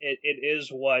 Because it is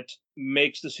what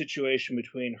makes the situation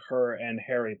between her and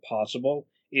Harry possible,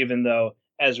 even though,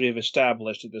 as we have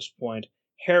established at this point,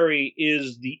 Harry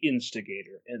is the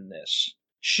instigator in this.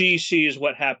 She sees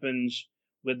what happens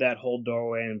with that whole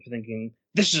doorway and thinking,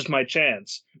 this is my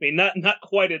chance. I mean, not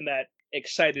quite in that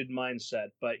excited mindset,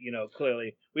 but,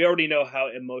 clearly we already know how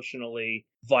emotionally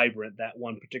vibrant that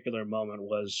one particular moment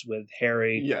was with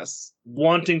Harry. Yes.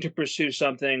 Wanting to pursue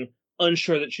something,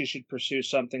 unsure that she should pursue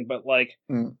something, but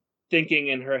thinking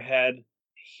in her head,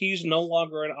 he's no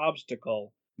longer an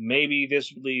obstacle. Maybe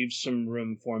this leaves some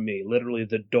room for me. Literally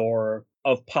the door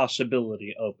of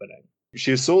possibility opening.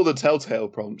 She saw the telltale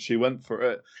prompt. She went for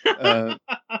it.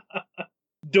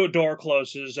 Door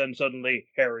closes and suddenly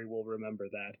Harry will remember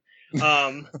that.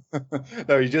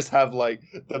 No, you just have, like,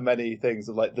 the many things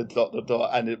of, like, the ...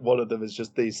 and one of them is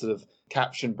just these sort of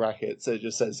caption brackets. So it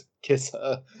just says, kiss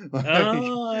her.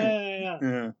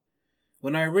 Yeah.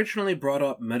 When I originally brought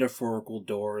up metaphorical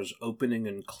doors opening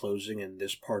and closing in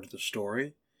this part of the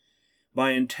story,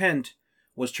 my intent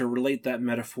was to relate that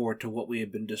metaphor to what we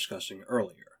had been discussing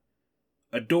earlier.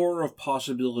 A door of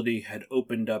possibility had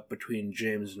opened up between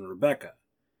James and Rebecca,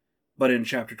 but in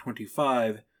Chapter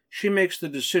 25, she makes the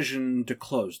decision to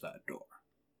close that door.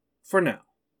 For now.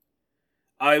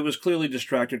 I was clearly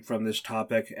distracted from this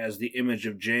topic as the image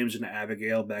of James and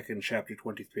Abigail back in Chapter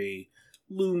 23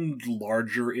 loomed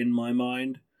larger in my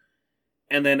mind,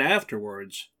 and then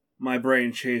afterwards, my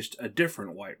brain chased a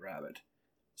different white rabbit,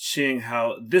 seeing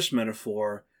how this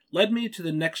metaphor led me to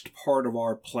the next part of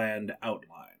our planned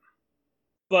outline.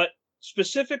 But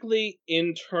specifically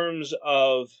in terms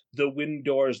of the wind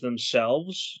doors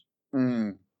themselves,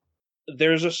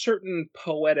 there's a certain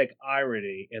poetic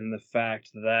irony in the fact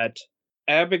that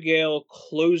Abigail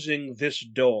closing this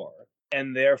door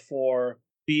and therefore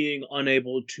being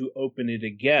unable to open it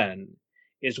again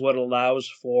is what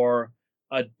allows for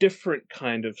a different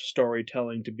kind of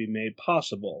storytelling to be made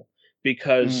possible.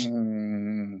 Because,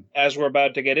 as we're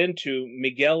about to get into,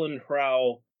 Miguel and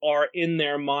Hrao are in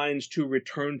their minds to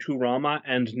return to Rama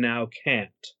and now can't.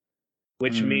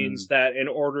 Which means that in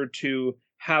order to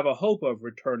have a hope of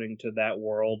returning to that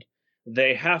world,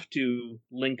 they have to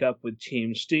link up with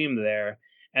Team Steam there,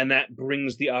 and that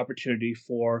brings the opportunity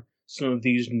for some of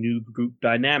these new group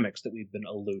dynamics that we've been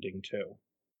alluding to.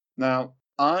 Now,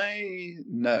 I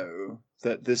know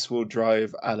that this will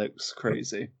drive Alex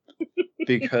crazy,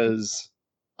 because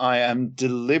I am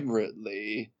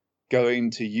deliberately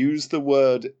going to use the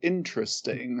word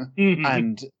interesting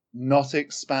and not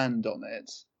expand on it,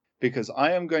 because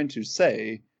I am going to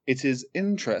say it is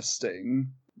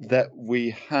interesting that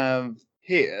we have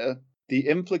here the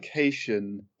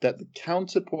implication that the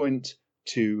counterpoint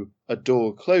to a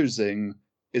door closing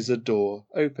is a door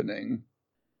opening.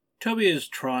 Toby is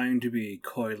trying to be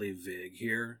coyly vague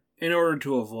here in order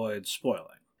to avoid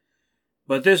spoiling.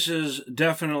 But this is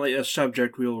definitely a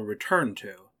subject we will return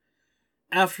to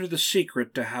after the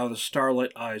secret to how the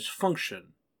Starlight Eyes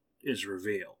function is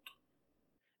revealed.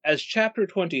 As chapter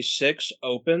 26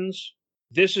 opens,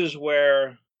 this is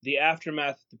where the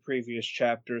aftermath of the previous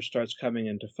chapter starts coming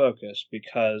into focus,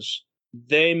 because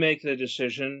they make the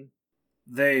decision,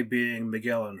 they being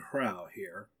Miguel and Hrao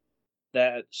here,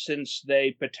 that since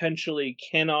they potentially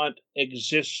cannot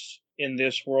exist in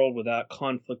this world without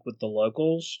conflict with the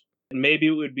locals, maybe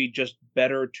it would be just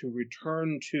better to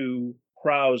return to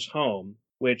Hrao's home,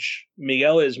 which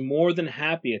Miguel is more than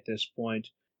happy at this point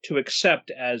to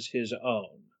accept as his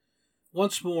own.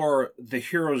 Once more, the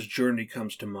hero's journey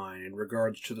comes to mind in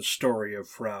regards to the story of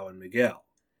Hrao and Miguel.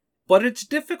 But it's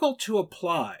difficult to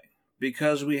apply,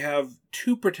 because we have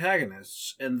two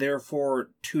protagonists and therefore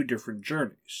two different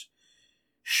journeys.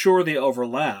 Sure, they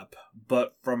overlap,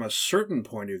 but from a certain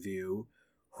point of view,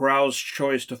 Hrao's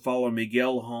choice to follow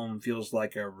Miguel home feels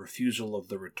like a refusal of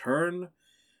the return,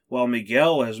 while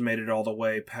Miguel has made it all the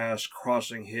way past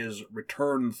crossing his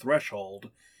return threshold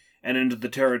and into the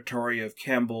territory of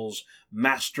Campbell's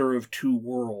Master of Two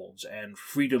Worlds and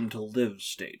Freedom to Live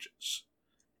stages.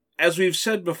 As we've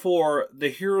said before, the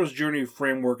hero's journey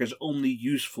framework is only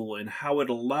useful in how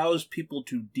it allows people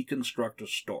to deconstruct a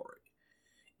story.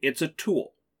 It's a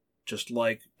tool, just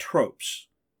like tropes,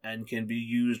 and can be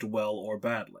used well or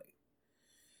badly.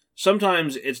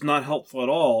 Sometimes it's not helpful at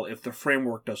all if the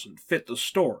framework doesn't fit the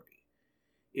story.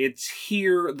 It's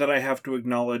here that I have to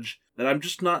acknowledge that I'm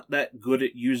just not that good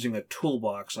at using a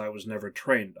toolbox I was never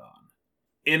trained on.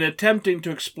 In attempting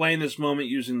to explain this moment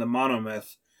using the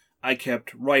monomyth, I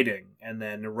kept writing and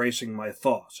then erasing my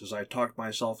thoughts as I talked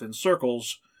myself in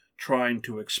circles trying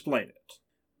to explain it.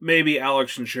 Maybe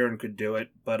Alex and Sharon could do it,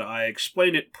 but I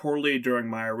explained it poorly during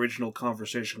my original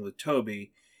conversation with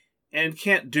Toby, and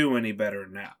can't do any better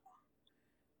now.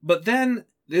 But then,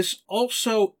 this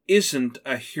also isn't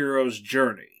a hero's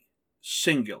journey,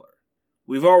 singular.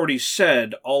 We've already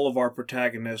said all of our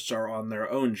protagonists are on their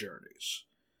own journeys.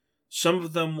 Some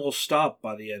of them will stop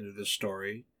by the end of the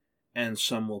story, and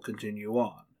some will continue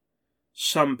on.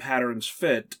 Some patterns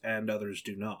fit, and others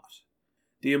do not.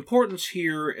 The importance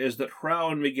here is that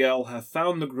Hrao and Miguel have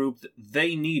found the group that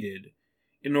they needed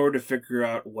in order to figure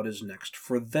out what is next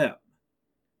for them.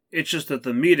 It's just that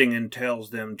the meeting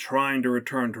entails them trying to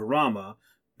return to Rama,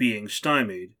 being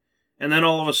stymied, and then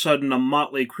all of a sudden a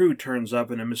motley crew turns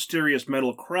up in a mysterious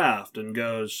metal craft and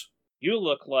goes, "You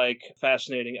look like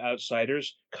fascinating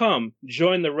outsiders. Come,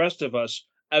 join the rest of us,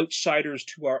 outsiders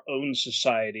to our own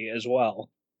society as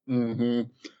well." Mm-hmm.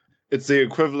 It's the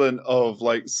equivalent of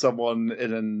like someone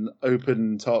in an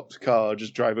open-topped car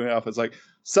just driving up. It's like,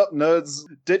 "Sup, nerds?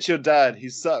 Ditch your dad. He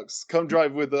sucks. Come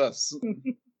drive with us."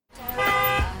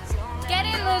 Get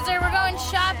in, loser. We're going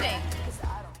shopping.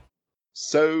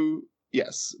 So,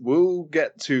 yes, we'll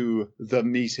get to the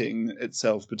meeting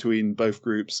itself between both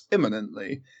groups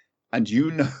imminently. And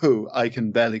you know I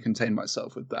can barely contain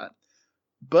myself with that.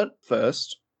 But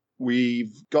first,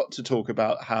 we've got to talk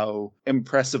about how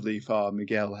impressively far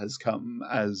Miguel has come,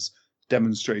 as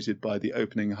demonstrated by the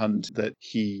opening hunt that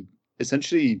he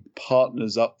essentially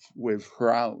partners up with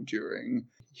Hrao during.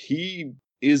 He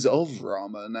is of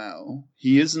Rama now.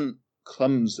 He isn't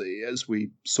clumsy as we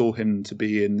saw him to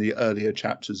be in the earlier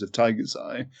chapters of Tiger's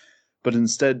Eye, but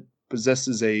instead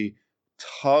possesses a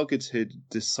targeted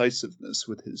decisiveness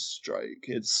with his strike.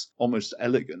 It's almost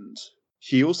elegant.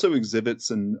 He also exhibits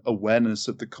an awareness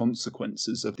of the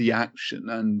consequences of the action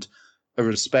and a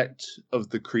respect of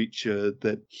the creature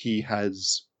that he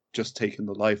has just taken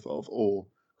the life of or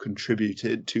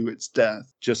contributed to its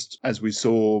death, just as we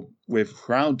saw with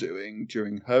Hrao doing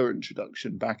during her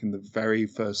introduction back in the very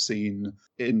first scene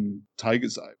in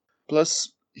Tiger's Eye.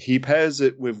 Plus, he pairs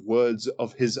it with words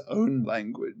of his own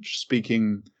language,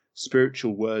 speaking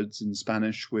spiritual words in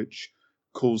Spanish, which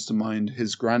calls to mind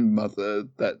his grandmother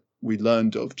that we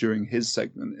learned of during his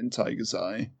segment in Tiger's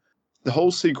Eye. The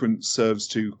whole sequence serves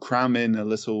to cram in a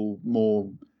little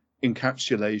more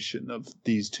encapsulation of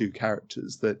these two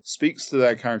characters that speaks to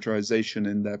their characterization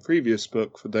in their previous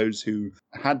book for those who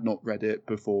had not read it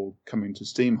before coming to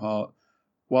Steamheart,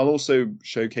 while also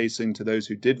showcasing to those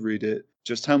who did read it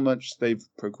just how much they've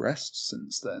progressed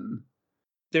since then.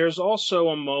 There's also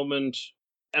a moment,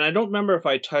 and I don't remember if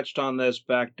I touched on this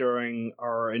back during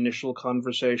our initial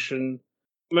conversation.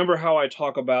 Remember how I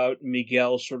talk about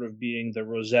Miguel sort of being the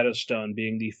Rosetta Stone,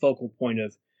 being the focal point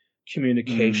of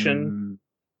communication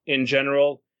in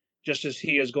general? just as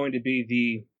he is going to be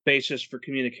the basis for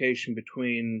communication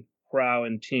between Hrao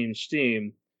and Team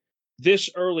Steam. This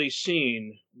early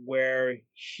scene where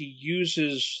he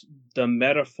uses the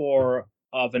metaphor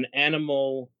of an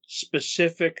animal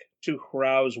specific to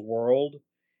Hrao's world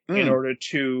in order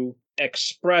to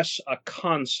express a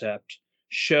concept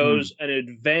shows an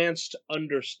advanced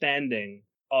understanding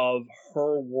of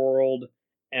her world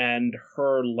and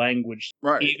her language,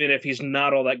 Right. even if he's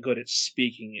not all that good at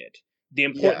speaking it. The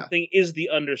important thing is the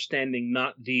understanding,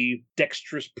 not the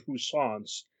dexterous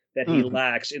puissance that he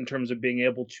lacks in terms of being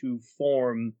able to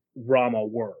form Rama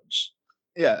words.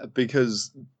 Yeah,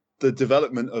 because the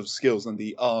development of skills and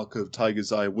the arc of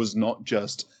Tiger's Eye was not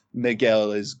just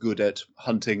Miguel is good at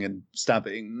hunting and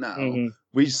stabbing now.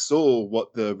 We saw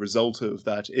what the result of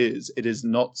that is. It is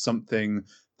not something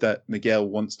that Miguel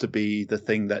wants to be the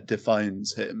thing that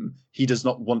defines him. He does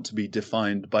not want to be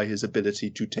defined by his ability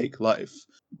to take life.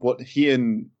 What he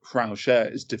and Hrao share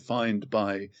is defined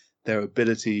by their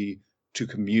ability to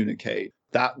communicate.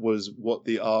 That was what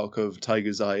the arc of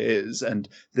Tiger's Eye is, and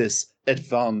this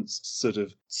advanced sort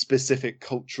of specific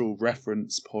cultural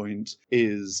reference point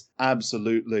is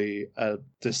absolutely a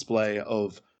display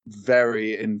of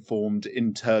very informed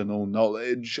internal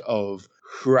knowledge of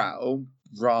Hrao,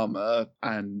 Rama,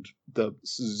 and the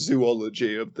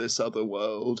zoology of this other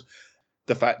world.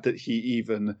 The fact that he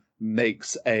even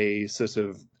makes a sort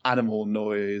of animal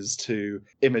noise to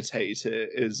imitate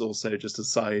it is also just a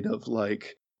sign of,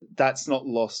 like, that's not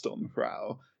lost on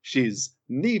Hrao. She's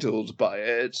needled by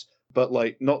it, but,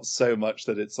 like, not so much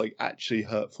that it's, like, actually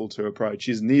hurtful to her pride.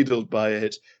 She's needled by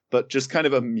it, but just kind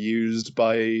of amused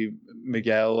by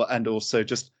Miguel, and also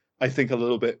just, I think, a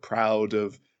little bit proud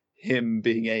of him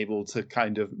being able to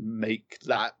kind of make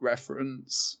that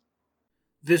reference.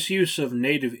 This use of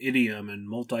native idiom and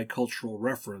multicultural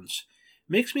reference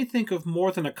makes me think of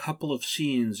more than a couple of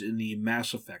scenes in the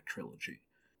Mass Effect trilogy,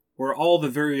 where all the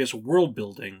various world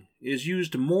building is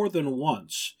used more than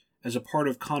once as a part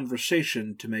of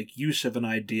conversation to make use of an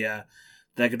idea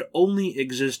that could only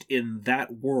exist in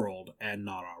that world and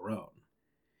not our own.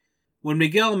 When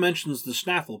Miguel mentions the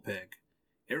Snafflepig,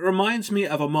 it reminds me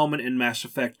of a moment in Mass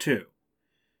Effect 2.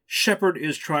 Shepard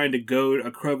is trying to goad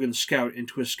a Krogan scout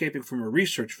into escaping from a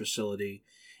research facility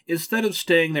instead of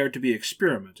staying there to be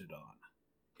experimented on.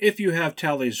 If you have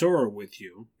Tali-Zora with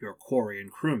you, your Quarian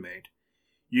crewmate,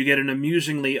 you get an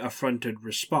amusingly affronted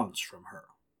response from her.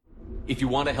 If you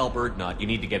want to help Urdnot, you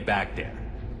need to get back there.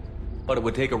 But it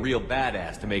would take a real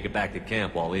badass to make it back to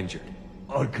camp while injured.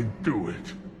 I can do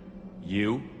it.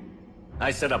 You?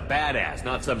 I said a badass,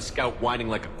 not some scout whining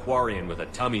like a Quarian with a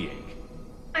tummy ache.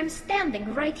 I'm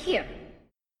standing right here.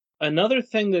 Another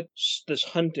thing that this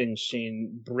hunting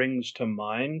scene brings to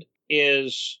mind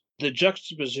is the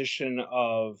juxtaposition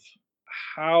of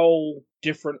how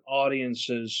different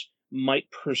audiences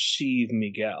might perceive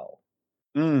Miguel.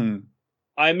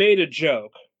 I made a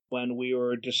joke when we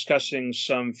were discussing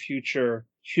some future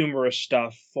humorous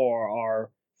stuff for our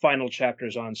final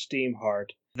chapters on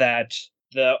Steamheart that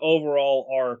the overall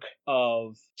arc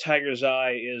of Tiger's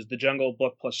Eye is the Jungle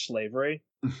Book plus slavery.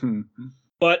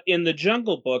 But in the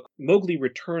Jungle Book, Mowgli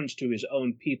returns to his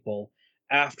own people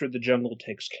after the jungle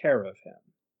takes care of him.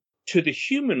 To the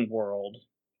human world,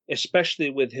 especially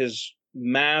with his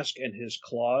mask and his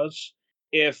claws,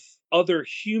 if other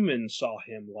humans saw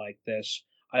him like this,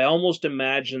 I almost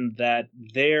imagine that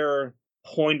their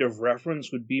point of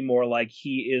reference would be more like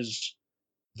he is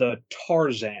the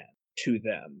Tarzan to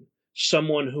them.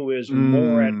 Someone who is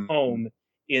more at home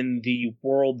in the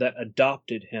world that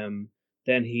adopted him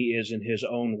than he is in his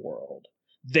own world.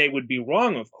 They would be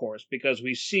wrong, of course, because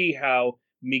we see how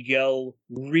Miguel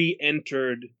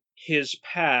re-entered his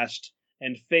past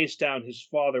and faced down his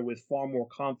father with far more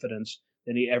confidence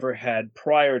than he ever had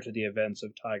prior to the events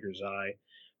of Tiger's Eye.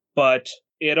 But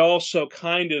it also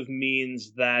kind of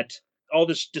means that all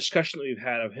this discussion that we've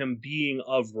had of him being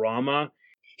of Rama,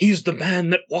 he's the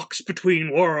man that walks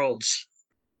between worlds.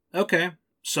 Okay,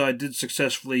 so I did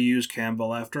successfully use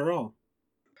Campbell after all.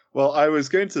 Well, I was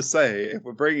going to say, if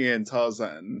we're bringing in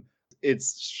Tarzan,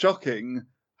 it's shocking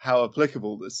how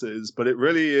applicable this is, but it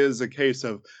really is a case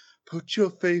of put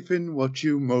your faith in what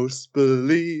you most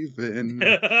believe in.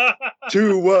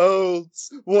 2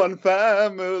 worlds, 1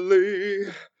 family.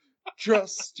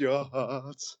 Trust your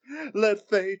heart. Let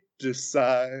fate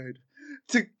decide.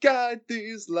 To guide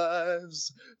these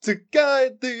lives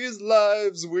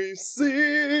we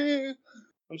see.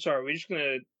 I'm sorry, are we just going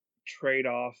to trade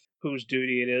off whose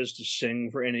duty it is to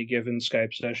sing for any given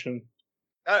Skype session?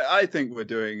 I think we're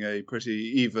doing a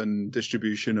pretty even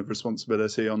distribution of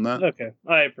responsibility on that. Okay,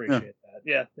 I appreciate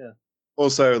that. Yeah.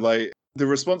 Also, like, The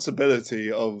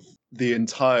responsibility of the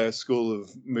entire School of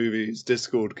Movies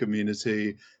Discord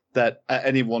community that at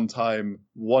any one time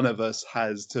one of us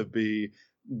has to be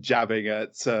jabbing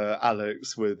at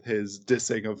Alex with his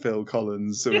dissing of Phil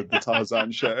Collins with the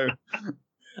Tarzan show.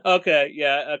 Okay,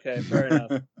 fair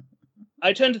enough.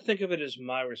 I tend to think of it as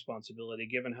my responsibility,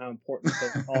 given how important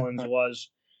Phil Collins was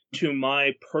to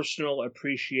my personal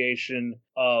appreciation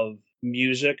of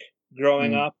music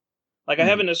growing up. Like, I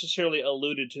haven't necessarily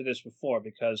alluded to this before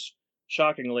because,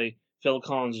 shockingly, Phil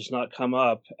Collins has not come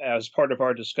up as part of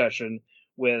our discussion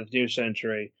with New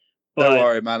Century. But, don't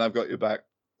worry, man, I've got your back.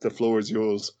 The floor is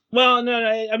yours. Well, no,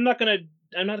 I'm not gonna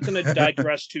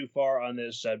digress too far on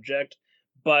this subject,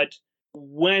 but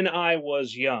when I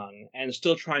was young and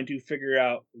still trying to figure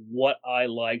out what I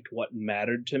liked, what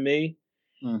mattered to me,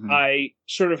 I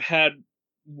sort of had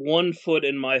one foot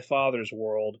in my father's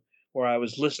world where I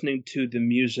was listening to the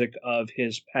music of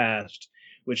his past,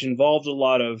 which involved a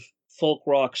lot of folk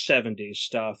rock 70s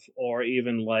stuff, or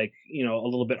even like, a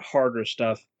little bit harder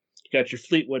stuff. You got your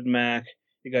Fleetwood Mac,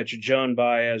 you got your Joan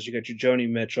Baez, you got your Joni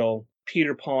Mitchell,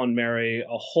 Peter, Paul and Mary,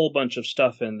 a whole bunch of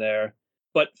stuff in there.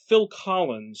 But Phil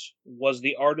Collins was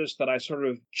the artist that I sort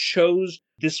of chose.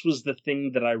 This was the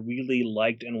thing that I really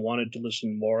liked and wanted to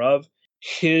listen more of.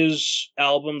 His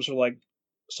albums are like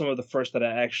some of the first that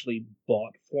I actually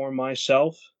bought for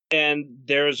myself. And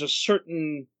there's a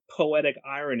certain poetic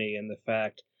irony in the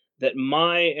fact that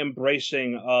my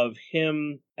embracing of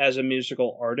him as a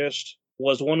musical artist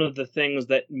was one of the things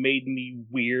that made me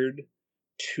weird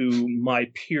to my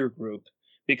peer group,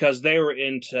 because they were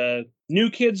into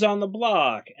New Kids on the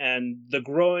Block and the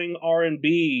growing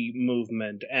R&B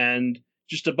movement and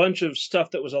just a bunch of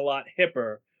stuff that was a lot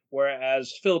hipper,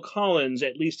 whereas Phil Collins,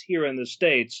 at least here in the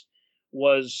States,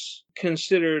 was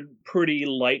considered pretty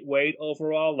lightweight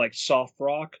overall, like soft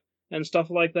rock and stuff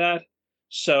like that.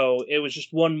 So it was just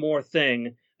one more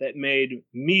thing that made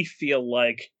me feel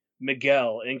like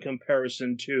Miguel in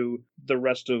comparison to the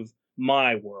rest of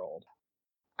my world.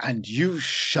 And you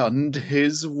shunned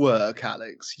his work,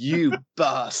 Alex. You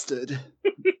bastard.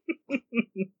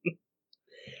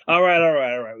 All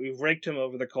right. We've raked him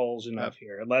over the coals enough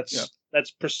here.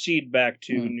 Let's proceed back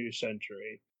to New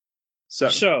Century.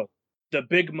 So, the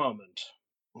big moment.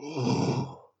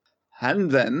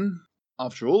 And then,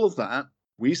 after all of that,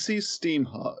 we see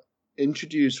Steamheart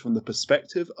introduced from the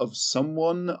perspective of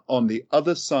someone on the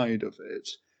other side of it.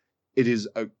 It is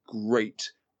a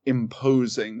great,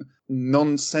 imposing,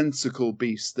 nonsensical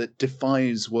beast that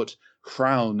defies what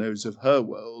Crow knows of her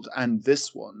world, and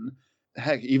this one,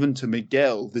 heck, even to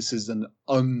Miguel, this is an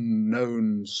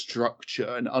unknown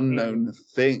structure, an unknown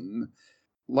thing.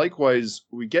 Likewise,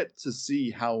 we get to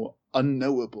see how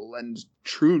unknowable and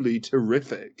truly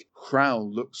terrific Crow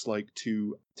looks like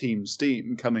to Team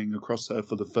Steam coming across her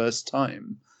for the first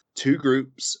time. Two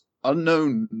groups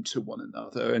unknown to one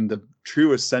another in the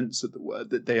truest sense of the word,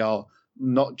 that they are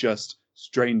not just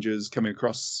strangers coming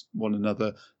across one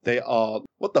another, they are,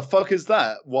 what the fuck is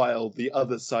that? While the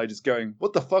other side is going,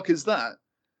 what the fuck is that?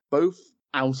 Both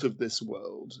out of this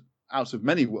world, out of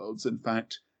many worlds, in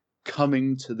fact,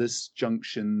 coming to this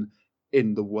junction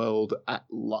in the world at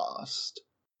last.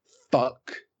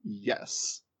 Fuck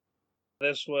yes.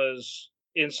 This was,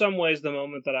 in some ways, the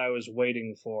moment that I was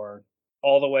waiting for,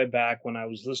 all the way back when I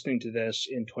was listening to this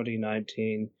in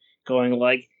 2019, going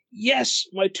like, yes,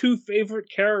 my two favorite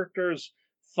characters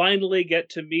finally get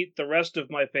to meet the rest of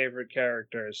my favorite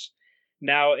characters.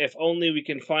 Now, if only we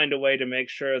can find a way to make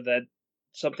sure that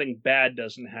something bad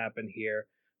doesn't happen here.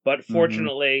 But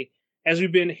fortunately, as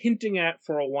we've been hinting at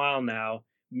for a while now,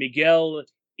 Miguel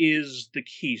is the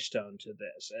keystone to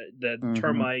this. The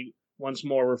term I once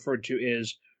more referred to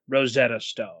is Rosetta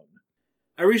Stone.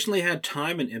 I recently had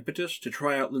time and impetus to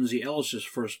try out Lindsay Ellis's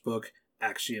first book,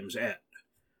 Axiom's End.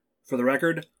 For the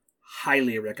record,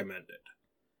 highly recommended.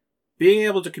 Being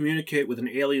able to communicate with an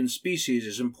alien species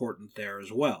is important there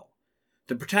as well.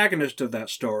 The protagonist of that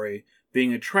story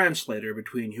being a translator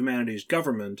between humanity's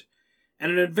government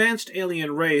and an advanced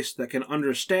alien race that can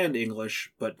understand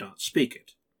English but not speak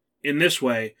it. In this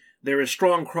way, there is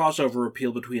strong crossover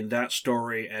appeal between that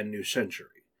story and New Century.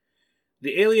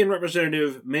 The alien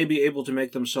representative may be able to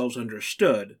make themselves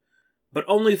understood, but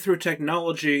only through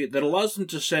technology that allows them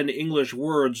to send English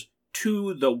words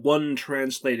to the one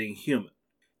translating human.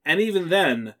 And even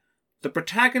then, the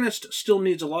protagonist still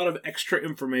needs a lot of extra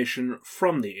information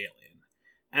from the alien,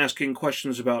 asking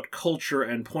questions about culture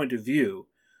and point of view,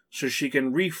 so she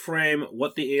can reframe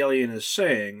what the alien is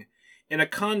saying in a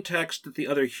context that the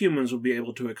other humans will be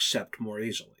able to accept more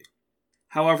easily.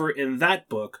 However, in that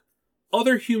book,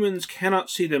 other humans cannot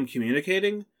see them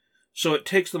communicating, so it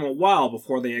takes them a while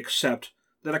before they accept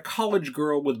that a college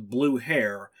girl with blue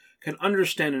hair can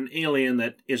understand an alien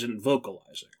that isn't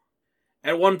vocalizing.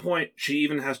 At one point, she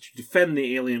even has to defend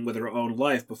the alien with her own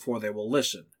life before they will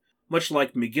listen, much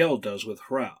like Miguel does with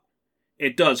Hrao.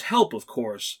 It does help, of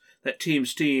course, that Team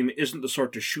Steam isn't the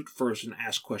sort to shoot first and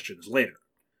ask questions later.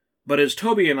 But as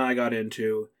Toby and I got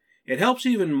into, it helps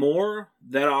even more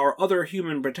that our other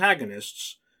human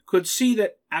protagonists could see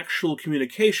that actual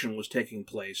communication was taking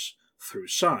place through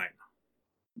sign.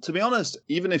 To be honest,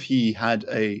 even if he had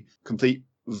a complete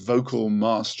vocal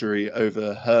mastery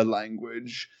over her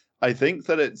language, I think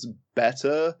that it's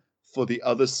better for the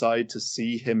other side to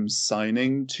see him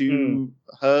signing to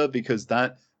her, because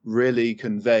that really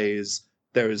conveys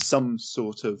there is some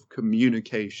sort of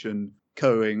communication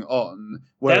going on.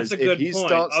 Whereas That's a good if he point.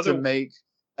 starts to make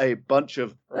a bunch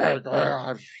of like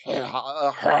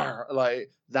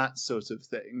that sort of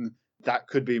thing, that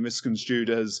could be misconstrued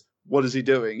as, what is he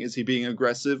doing? Is he being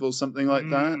aggressive or something like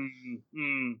that?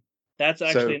 That's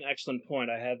actually an excellent point.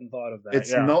 I hadn't thought of that.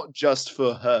 It's not just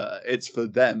for her, it's for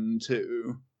them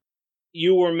too.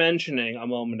 You were mentioning a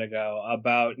moment ago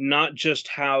about not just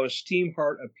how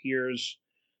Steamheart appears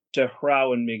to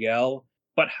Hrao and Miguel,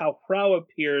 but how Hrao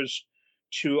appears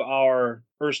to our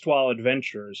erstwhile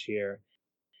adventurers here.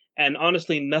 And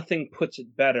honestly, nothing puts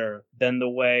it better than the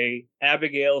way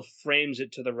Abigail frames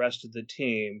it to the rest of the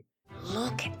team.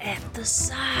 Look at the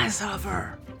size of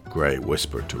her. Gray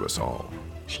whispered to us all.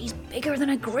 She's bigger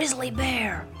than a grizzly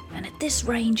bear. And at this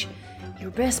range,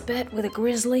 your best bet with a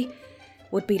grizzly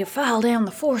would be to file down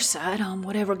the foresight on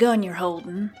whatever gun you're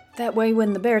holding. That way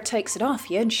when the bear takes it off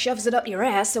you and shoves it up your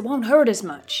ass, it won't hurt as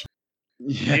much.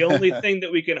 Yeah. The only thing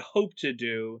that we can hope to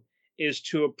do is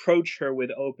to approach her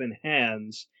with open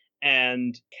hands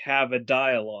and have a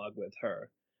dialogue with her.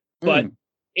 But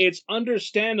it's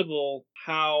understandable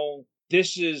how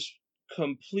this is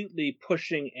completely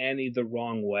pushing Annie the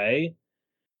wrong way.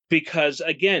 Because,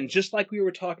 again, just like we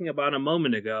were talking about a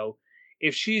moment ago,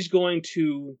 if she's going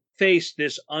to face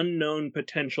this unknown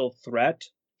potential threat,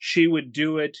 she would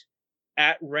do it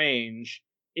at range,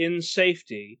 in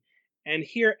safety. And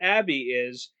here Abby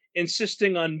is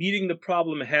insisting on meeting the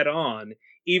problem head on,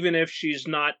 even if she's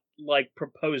not,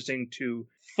 proposing to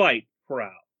fight Hrao.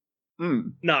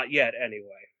 Not yet, anyway.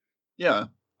 Yeah.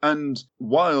 And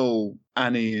while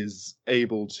Annie is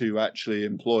able to actually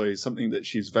employ something that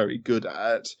she's very good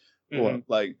at, or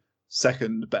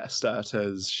second best at,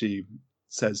 as she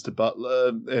says to Butler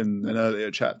in an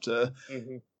earlier chapter,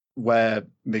 where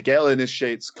Miguel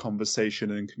initiates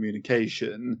conversation and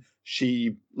communication,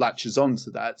 she latches onto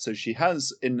that. So she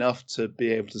has enough to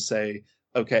be able to say,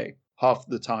 okay, half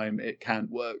the time it can't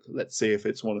work. Let's see if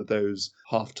it's one of those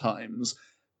half times.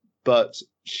 But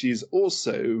she's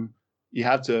also, you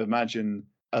have to imagine,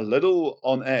 a little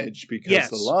on edge, because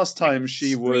the last time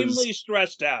she was extremely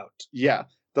stressed out. Yeah,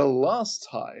 the last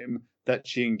time that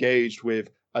she engaged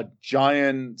with a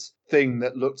giant thing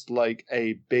that looked like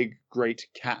a big great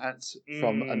cat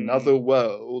from another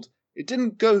world, it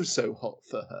didn't go so hot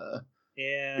for her.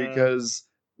 Yeah. Because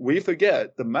we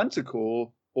forget the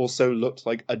Manticore also looked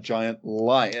like a giant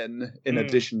lion in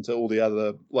addition to all the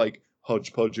other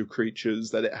hodgepodge of creatures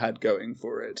that it had going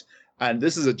for it. And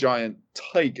this is a giant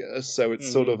tiger, so it's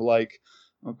sort of like,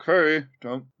 okay,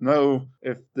 don't know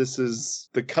if this is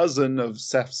the cousin of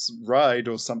Seth's ride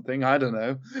or something, I don't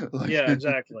know. Yeah,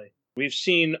 exactly. We've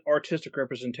seen artistic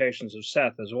representations of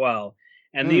Seth as well,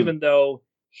 and even though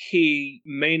he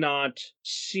may not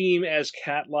seem as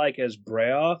cat-like as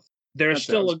Brayoth, there's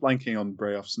still I was blanking on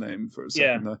Brayoth's name for a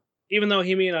second there. Even though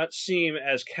he may not seem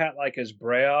as cat-like as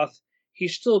Brayoth, he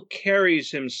still carries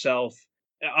himself.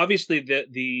 Obviously,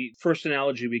 the first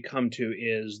analogy we come to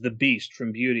is the Beast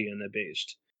from Beauty and the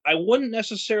Beast. I wouldn't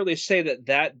necessarily say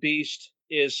that beast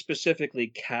is specifically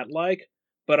cat-like,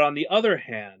 but on the other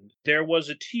hand, there was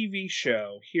a TV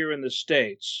show here in the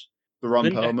States. The Ron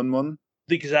Perlman one?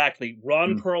 Exactly.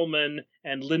 Ron Perlman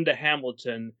and Linda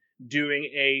Hamilton doing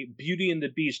a Beauty and the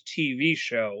Beast TV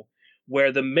show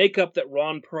where the makeup that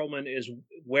Ron Perlman is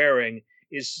wearing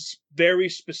is very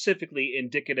specifically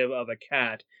indicative of a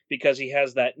cat because he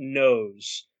has that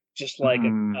nose, just like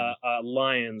a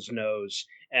lion's nose,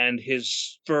 and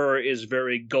his fur is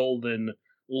very golden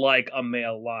like a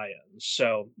male lion.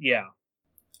 So, yeah.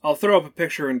 I'll throw up a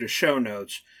picture into show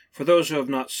notes for those who have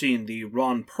not seen the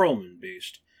Ron Perlman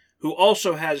Beast, who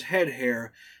also has head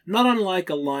hair not unlike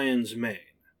a lion's mane.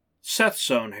 Seth's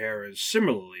own hair is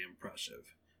similarly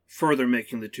impressive, further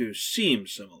making the two seem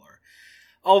similar,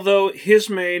 although his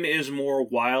mane is more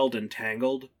wild and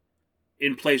tangled,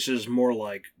 in places more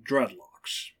like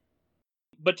dreadlocks.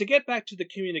 But to get back to the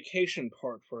communication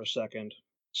part for a second,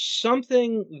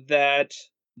 Something that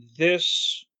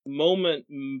this moment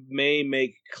may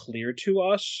make clear to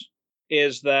us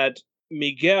is that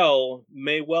Miguel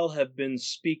may well have been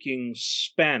speaking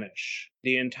Spanish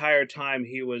the entire time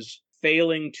he was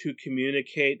failing to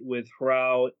communicate with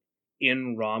Hrao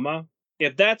in Rama.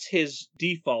 If that's his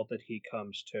default that he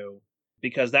comes to,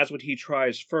 because that's what he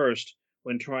tries first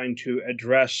when trying to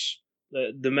address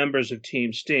the members of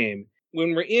Team Steam.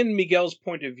 When we're in Miguel's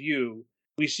point of view,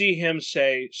 we see him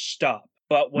say, stop.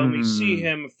 But when we see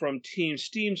him from Team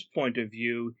Steam's point of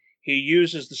view, he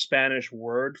uses the Spanish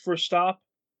word for stop.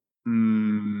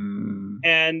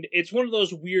 And it's one of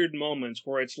those weird moments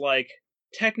where it's like,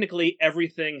 technically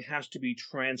everything has to be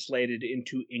translated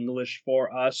into English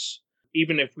for us,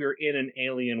 even if we're in an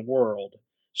alien world.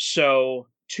 So,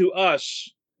 to us,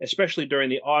 especially during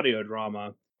the audio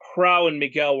drama, Hrao and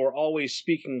Miguel were always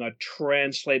speaking a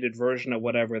translated version of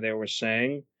whatever they were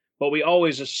saying, but we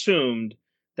always assumed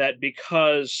that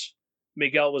because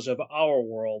Miguel was of our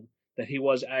world, that he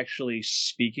was actually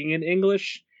speaking in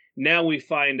English. Now we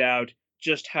find out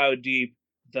just how deep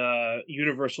the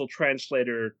universal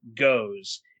translator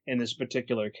goes in this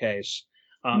particular case,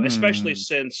 especially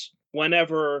since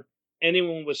whenever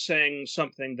anyone was saying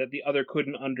something that the other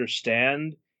couldn't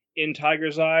understand in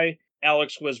Tiger's Eye,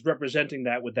 Alex was representing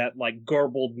that with that like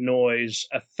garbled noise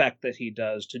effect that he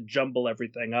does to jumble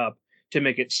everything up to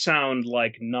make it sound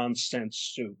like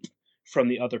nonsense soup from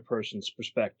the other person's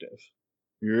perspective.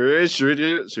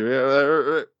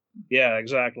 Yeah,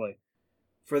 exactly.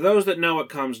 For those that know what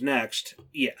comes next,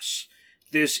 yes,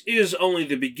 this is only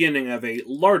the beginning of a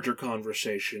larger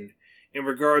conversation in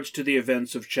regards to the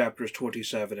events of chapters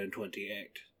 27 and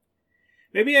 28.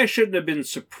 Maybe I shouldn't have been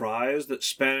surprised that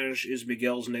Spanish is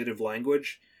Miguel's native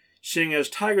language, seeing as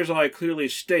Tiger's Eye clearly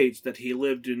states that he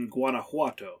lived in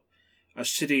Guanajuato, a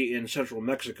city in central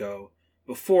Mexico,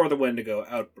 before the Wendigo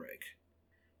outbreak.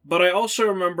 But I also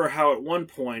remember how at one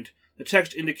point the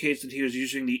text indicates that he was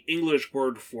using the English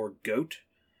word for goat,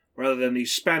 rather than the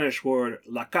Spanish word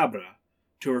la cabra,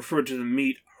 to refer to the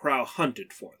meat Hrao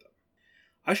hunted for them.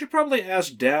 I should probably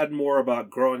ask Dad more about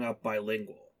growing up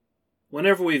bilingual.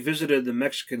 Whenever we visited the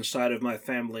Mexican side of my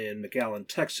family in McAllen,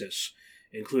 Texas,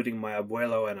 including my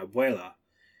abuelo and abuela,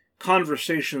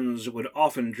 conversations would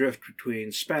often drift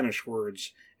between Spanish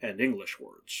words and English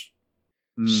words.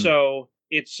 So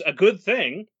it's a good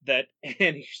thing that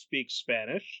Annie speaks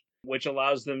Spanish, which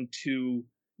allows them to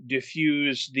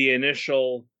diffuse the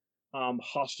initial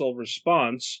hostile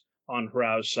response on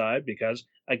Hrao's side, because,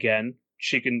 again,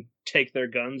 she can take their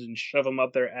guns and shove them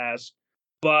up their ass.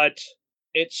 But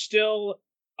it's still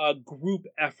a group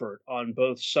effort on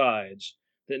both sides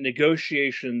that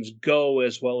negotiations go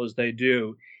as well as they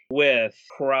do, with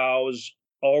Hrao's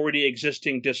already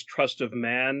existing distrust of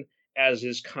man as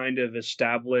is kind of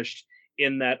established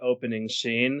in that opening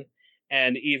scene.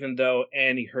 And even though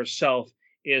Annie herself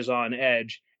is on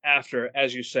edge after,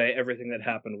 as you say, everything that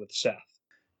happened with Seth.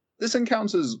 This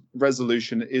encounter's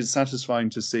resolution is satisfying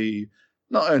to see,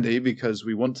 not only because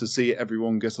we want to see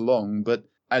everyone get along, but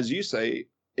as you say,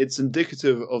 it's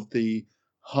indicative of the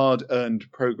hard-earned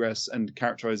progress and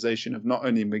characterization of not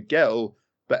only Miguel,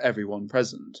 but everyone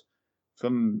present.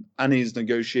 From Annie's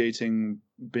negotiating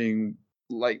being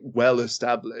well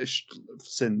established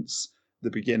since the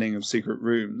beginning of Secret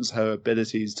Rooms, her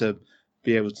abilities to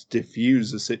be able to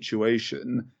diffuse a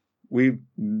situation, we've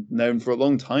known for a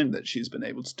long time that she's been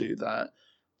able to do that,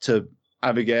 to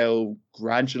Abigail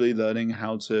gradually learning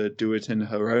how to do it in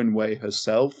her own way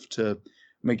herself, to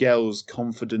Miguel's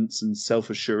confidence and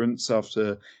self-assurance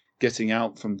after getting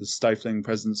out from the stifling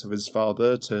presence of his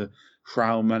father, to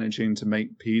Hrao managing to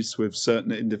make peace with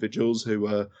certain individuals who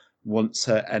were once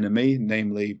her enemy,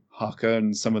 namely Haka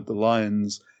and some of the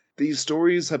Lions. These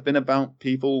stories have been about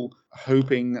people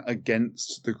hoping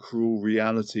against the cruel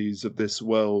realities of this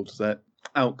world that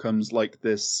outcomes like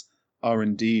this are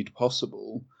indeed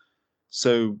possible.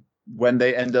 So when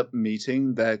they end up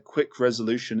meeting, their quick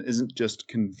resolution isn't just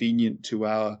convenient to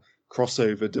our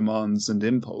crossover demands and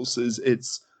impulses,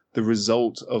 it's the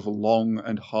result of long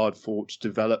and hard-fought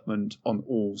development on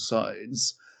all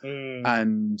sides.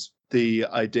 And the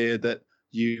idea that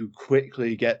you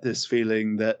quickly get this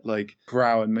feeling that,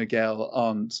 Hrao and Miguel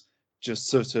aren't just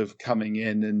sort of coming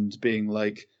in and being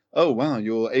like, oh, wow,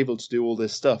 you're able to do all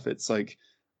this stuff. It's like,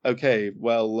 okay,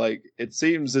 well, it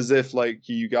seems as if,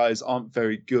 you guys aren't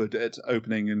very good at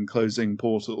opening and closing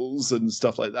portals and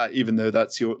stuff like that, even though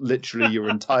that's literally your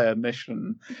entire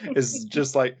mission. Is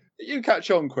just you catch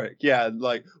on quick. Yeah,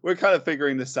 we're kind of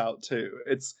figuring this out too.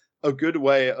 It's a good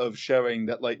way of showing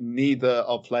that like neither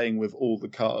are playing with all the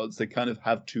cards. They kind of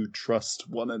have to trust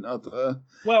one another.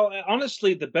 Well,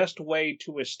 honestly, the best way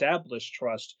to establish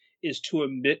trust is to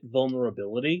admit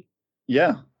vulnerability.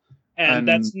 Yeah. And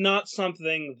that's not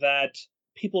something that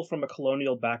people from a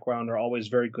colonial background are always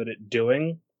very good at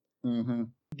doing. Mm-hmm.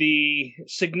 The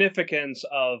significance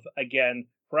of, again,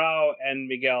 Frau and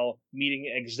Miguel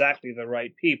meeting exactly the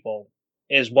right people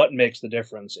is what makes the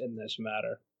difference in this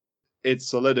matter. It's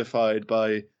solidified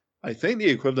by, I think, the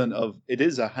equivalent of, it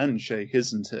is a handshake,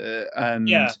 isn't it? And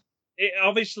yeah,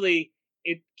 obviously,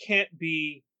 it can't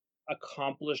be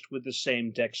accomplished with the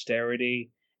same dexterity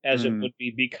as it would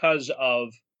be because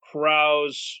of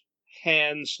Frau's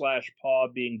hand/paw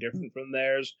being different from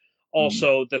theirs.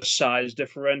 Also, the size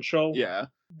differential. Yeah.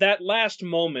 That last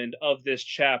moment of this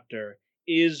chapter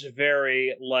is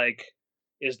very like,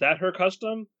 is that her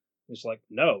custom? It's like,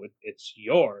 no, it's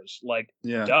yours. Like,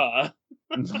 duh.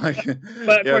 But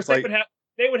of course,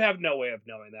 they would have no way of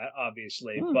knowing that,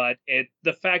 obviously. But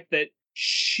the fact that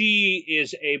she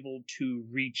is able to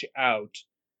reach out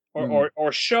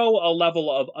or show a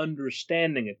level of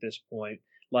understanding at this point,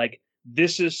 like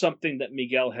this is something that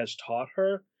Miguel has taught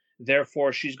her.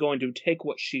 Therefore, she's going to take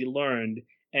what she learned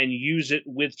and use it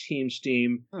with Team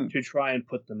Steam to try and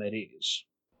put them at ease.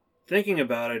 Thinking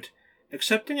about it,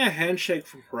 accepting a handshake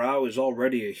from Frau is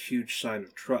already a huge sign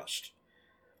of trust.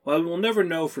 While we will never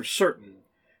know for certain,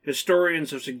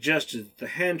 historians have suggested that the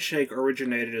handshake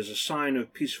originated as a sign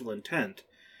of peaceful intent,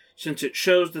 since it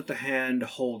shows that the hand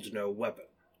holds no weapon.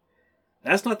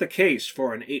 That's not the case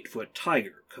for an 8-foot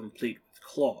tiger, complete with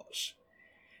claws.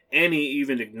 Annie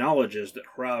even acknowledges that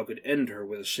Frau could end her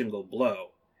with a single blow,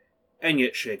 and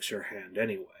yet shakes her hand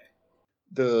anyway.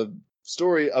 The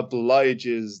story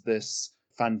obliges this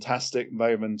fantastic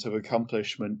moment of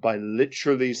accomplishment by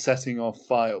literally setting off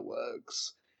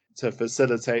fireworks to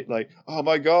facilitate, like, oh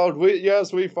my god,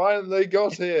 we finally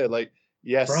got here. Like,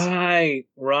 yes. Right.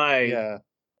 Yeah.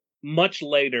 Much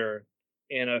later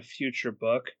in a future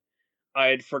book, I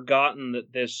had forgotten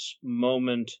that this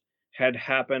moment had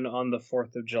happened on the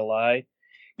 4th of July.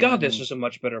 God, this is a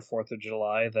much better 4th of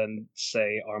July than,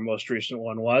 say, our most recent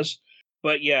one was.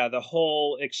 But yeah, the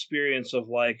whole experience of,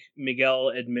 like, Miguel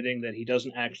admitting that he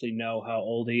doesn't actually know how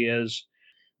old he is.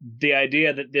 The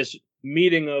idea that this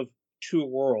meeting of two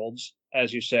worlds,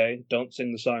 as you say, don't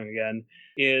sing the song again,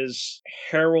 is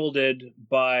heralded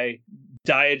by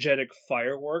diegetic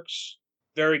fireworks.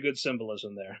 Very good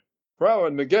symbolism there. Frau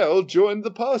and Miguel joined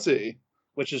the party.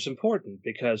 Which is important,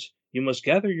 because you must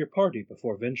gather your party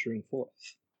before venturing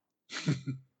forth.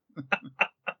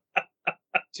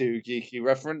 2 geeky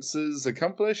references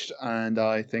accomplished, and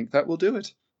I think that will do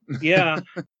it. Yeah.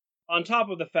 On top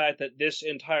of the fact that this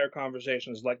entire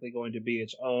conversation is likely going to be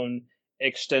its own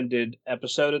extended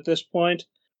episode at this point,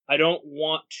 I don't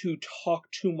want to talk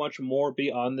too much more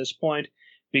beyond this point,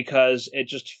 because it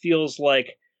just feels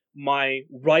like my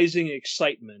rising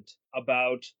excitement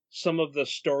about some of the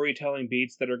storytelling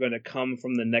beats that are going to come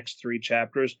from the next 3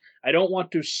 chapters, I don't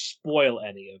want to spoil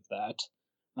any of that.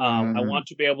 I want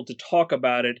to be able to talk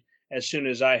about it as soon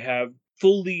as I have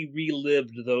fully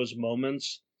relived those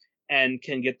moments and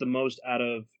can get the most out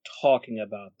of talking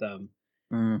about them.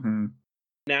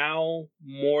 Now,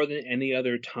 more than any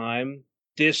other time,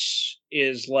 this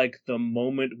is like the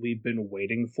moment we've been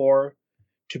waiting for,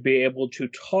 to be able to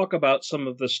talk about some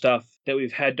of the stuff that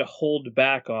we've had to hold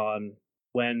back on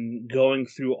when going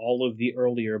through all of the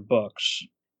earlier books,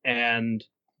 and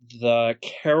the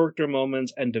character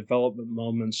moments and development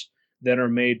moments that are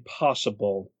made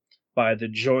possible by the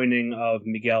joining of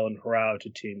Miguel and Frau to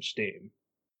Team Steam.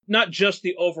 Not just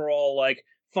the overall, like,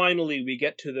 finally we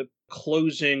get to the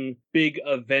closing big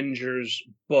Avengers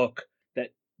book that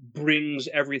brings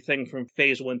everything from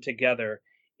Phase 1 together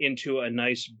into a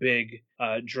nice big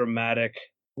dramatic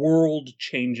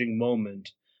world-changing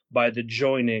moment by the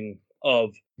joining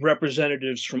of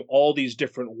representatives from all these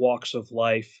different walks of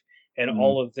life and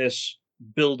all of this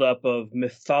buildup of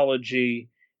mythology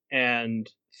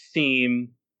and theme.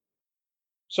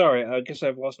 Sorry, I guess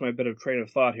I've lost my bit of train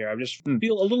of thought here. I just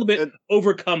feel a little bit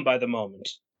overcome by the moment.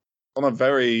 On a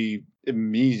very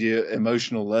immediate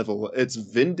emotional level, it's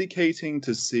vindicating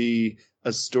to see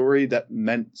a story that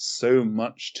meant so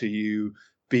much to you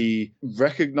be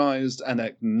recognized and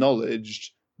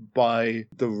acknowledged by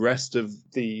the rest of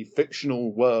the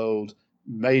fictional world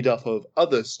made up of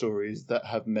other stories that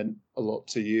have meant a lot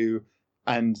to you,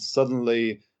 and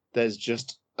suddenly there's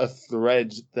just a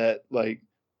thread that, like,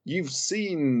 you've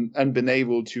seen and been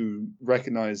able to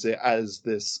recognize it as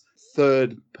this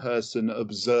third-person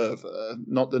observer,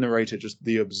 not the narrator, just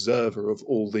the observer of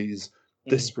all these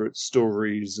disparate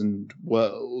stories and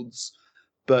worlds.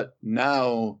 But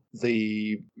now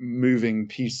the moving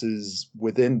pieces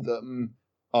within them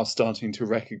are starting to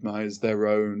recognize their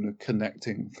own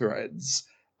connecting threads.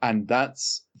 And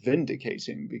that's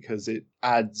vindicating because it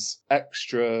adds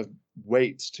extra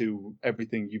weight to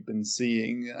everything you've been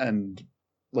seeing, and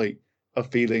like a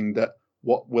feeling that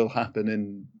what will happen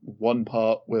in one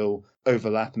part will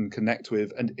overlap and connect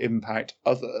with and impact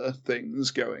other things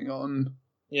going on.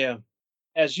 Yeah.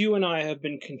 As you and I have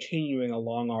been continuing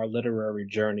along our literary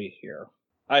journey here,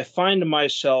 I find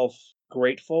myself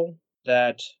grateful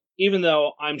that even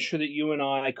though I'm sure that you and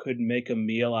I could make a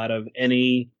meal out of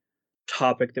any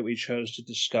topic that we chose to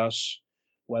discuss,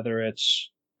 whether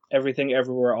it's Everything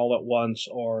Everywhere All at Once,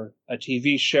 or a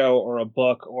TV show, or a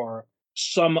book, or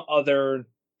some other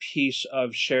piece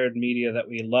of shared media that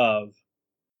we love.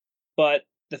 But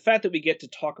the fact that we get to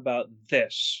talk about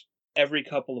this every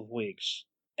couple of weeks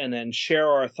and then share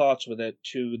our thoughts with it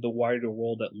to the wider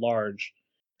world at large,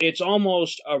 it's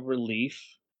almost a relief,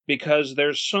 because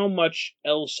there's so much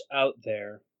else out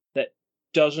there that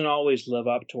doesn't always live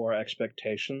up to our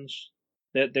expectations.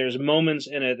 That there's moments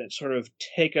in it that sort of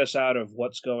take us out of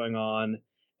what's going on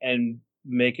and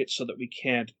make it so that we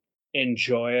can't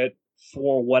enjoy it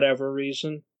for whatever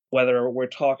reason. Whether we're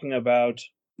talking about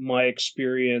my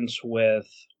experience with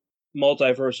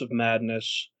Multiverse of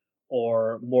Madness,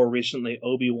 or more recently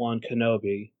Obi-Wan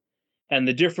Kenobi, and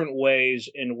the different ways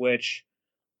in which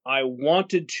I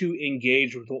wanted to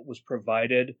engage with what was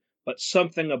provided, but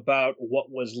something about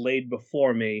what was laid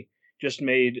before me just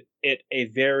made it a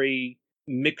very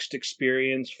mixed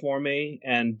experience for me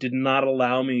and did not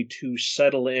allow me to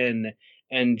settle in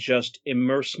and just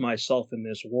immerse myself in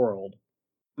this world.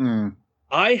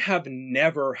 I have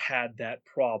never had that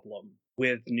problem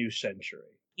with New Century.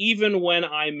 Even when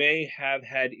I may have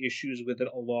had issues with it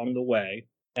along the way,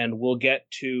 and we'll get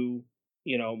to,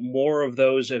 more of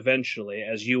those eventually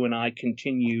as you and I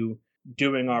continue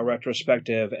doing our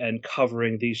retrospective and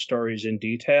covering these stories in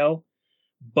detail,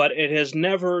 but it has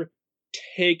never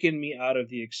taken me out of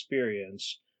the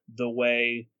experience the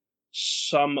way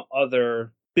some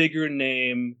other bigger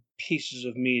name pieces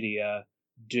of media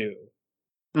do.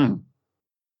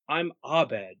 I'm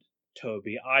Abed,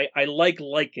 Toby. I like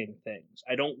liking things.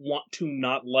 I don't want to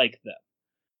not like them.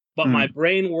 But my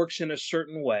brain works in a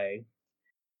certain way,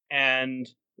 and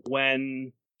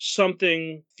when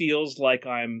something feels like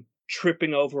I'm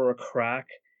tripping over a crack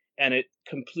and it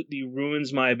completely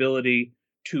ruins my ability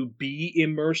to be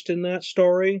immersed in that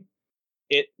story,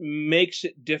 it makes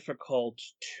it difficult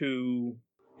to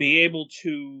be able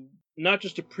to not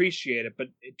just appreciate it, but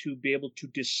to be able to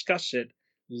discuss it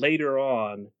later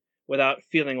on without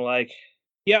feeling like,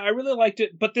 yeah, I really liked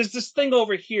it, but there's this thing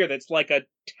over here that's like a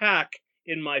tack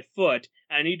in my foot,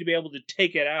 and I need to be able to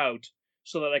take it out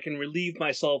so that I can relieve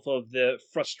myself of the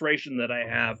frustration that I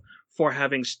have for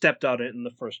having stepped on it in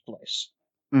the first place.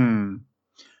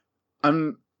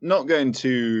 I'm not going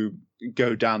to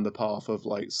go down the path of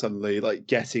suddenly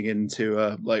getting into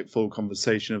a full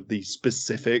conversation of the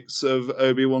specifics of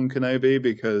Obi-Wan Kenobi,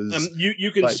 because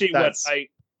you can see what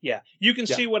you can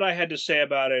see what I had to say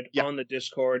about it on the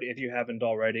Discord if you haven't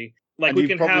already. And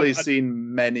you've probably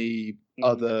seen many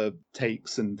other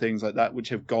takes and things like that which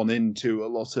have gone into a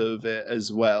lot of it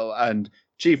as well. And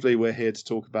chiefly we're here to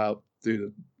talk about Through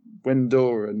the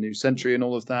Window and New Century and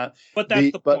all of that. But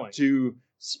that's the point. But to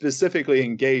specifically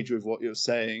engage with what you're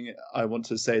saying, I want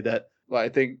to say that I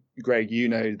think, Greg, you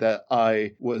know that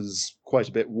I was quite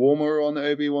a bit warmer on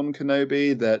Obi-Wan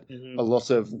Kenobi, that a lot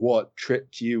of what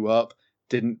tripped you up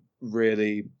didn't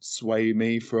really sway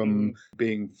me from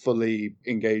being fully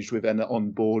engaged with and on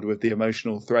board with the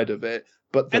emotional thread of it.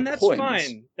 But that's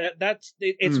fine.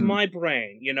 It's my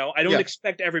brain, I don't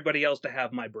expect everybody else to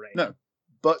have my brain. No.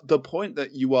 But the point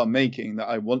that you are making that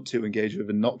I want to engage with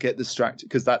and not get distracted,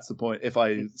 because that's the point. If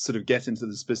I sort of get into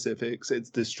the specifics, it's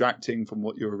distracting from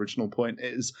what your original point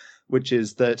is, which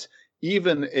is that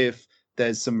even if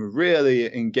there's some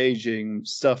really engaging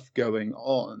stuff going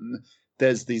on,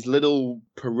 there's these little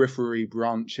periphery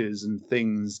branches and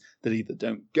things that either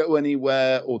don't go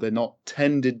anywhere or they're not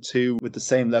tended to with the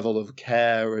same level of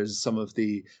care as some of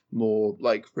the more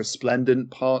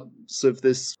resplendent parts of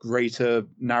this greater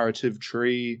narrative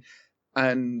tree.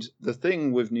 And the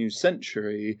thing with New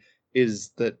Century is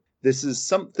that this is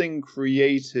something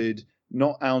created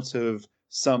not out of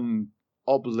some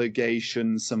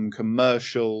obligation, some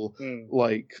commercial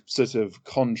sort of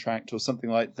contract or something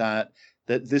like that.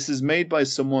 That this is made by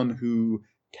someone who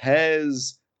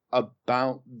cares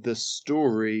about the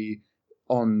story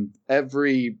on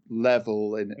every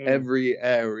level, in every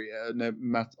area,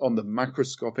 on the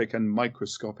macroscopic and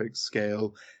microscopic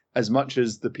scale, as much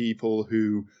as the people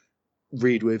who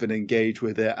read with and engage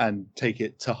with it and take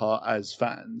it to heart as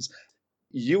fans.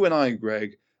 You and I,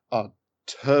 Greg, are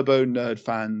turbo nerd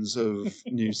fans of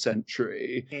New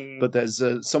Century, but there's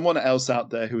someone else out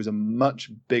there who is a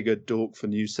much bigger dork for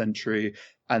New Century,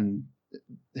 and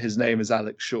his name is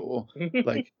Alex Shaw.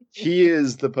 Like, he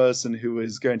is the person who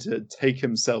is going to take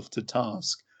himself to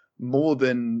task more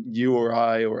than you or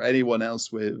I or anyone else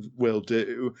will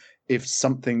do if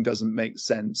something doesn't make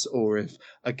sense, or if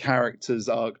a character's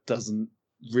arc doesn't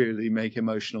really make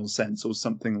emotional sense or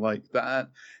something like that.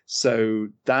 So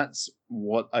that's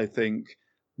what I think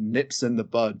nips in the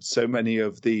bud so many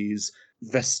of these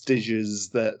vestiges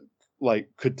that like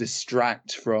could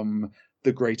distract from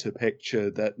the greater picture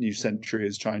that New Century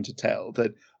is trying to tell.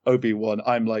 That Obi-Wan,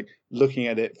 I'm like looking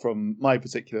at it from my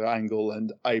particular angle,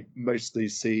 and I mostly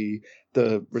see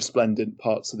the resplendent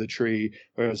parts of the tree,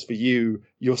 whereas for you,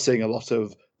 you're seeing a lot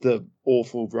of the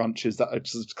awful branches that are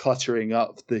just cluttering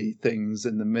up the things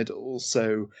in the middle.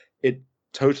 So it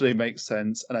totally makes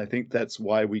sense, and I think that's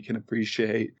why we can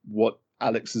appreciate what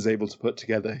Alex is able to put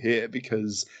together here,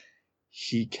 because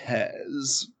he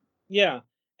cares. Yeah,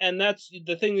 and that's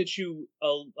the thing that you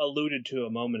alluded to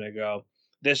a moment ago.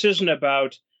 This isn't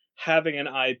about having an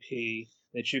IP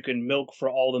that you can milk for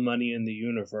all the money in the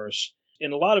universe.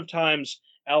 And a lot of times,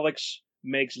 Alex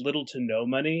makes little to no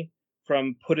money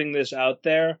from putting this out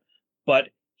there, but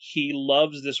he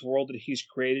loves this world that he's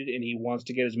created, and he wants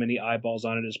to get as many eyeballs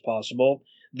on it as possible.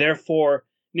 Therefore,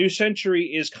 New Century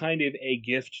is kind of a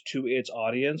gift to its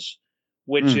audience,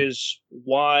 which is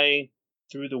why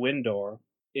Through the Window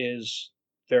is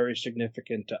very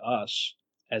significant to us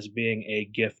as being a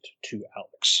gift to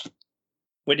Alex,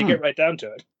 when you get right down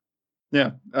to it.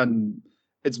 Yeah, and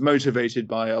it's motivated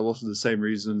by a lot of the same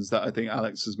reasons that I think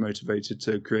Alex is motivated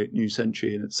to create New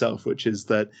Century in itself, which is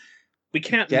that we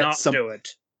can't not do it.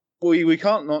 We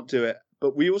can't not do it,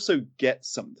 but we also get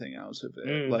something out of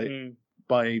it, like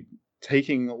by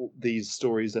taking these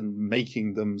stories and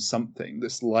making them something,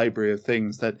 this library of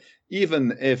things that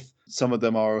even if some of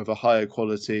them are of a higher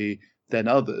quality than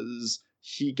others,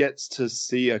 he gets to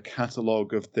see a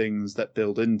catalogue of things that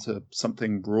build into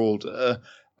something broader.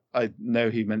 I know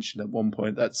he mentioned at one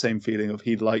point that same feeling of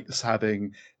he likes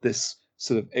having this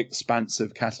sort of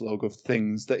expansive catalogue of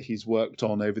things that he's worked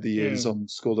on over the years on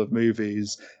School of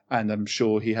Movies, and I'm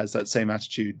sure he has that same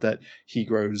attitude that he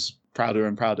grows prouder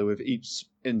and prouder with each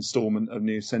installment of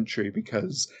New Century,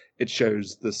 because it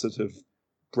shows the sort of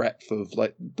breadth of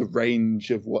like the range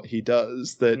of what he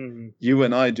does. That you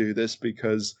and I do this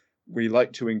because we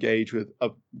like to engage with a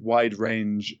wide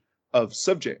range of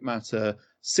subject matter,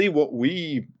 see what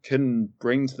we can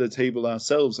bring to the table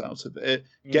ourselves out of it,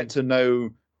 get to know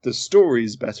the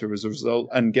stories better as a result,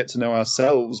 and get to know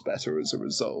ourselves better as a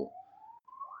result.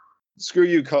 Screw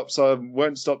you, cops. I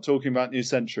won't stop talking about New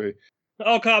Century.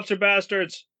 All cops are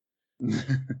bastards.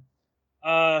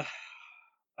 Okay,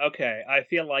 I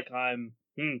feel like I'm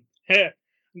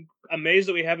amazed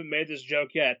that we haven't made this joke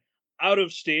yet. Out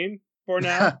of steam for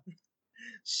now.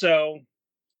 So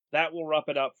that will wrap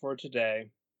it up for today.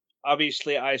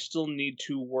 Obviously, I still need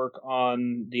to work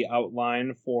on the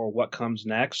outline for what comes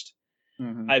next.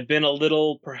 I've been a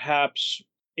little, perhaps,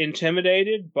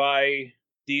 intimidated by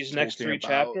these next three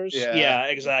chapters. Yeah,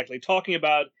 exactly. Talking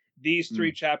about these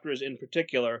three chapters in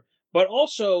particular, but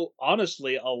also,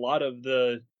 honestly, a lot of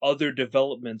the other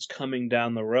developments coming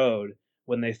down the road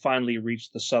when they finally reach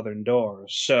the southern door.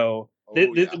 So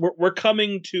we're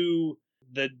coming to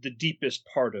the deepest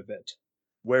part of it.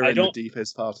 We're in the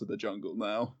deepest part of the jungle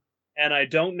now. And I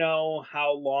don't know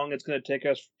how long it's going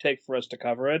to take for us to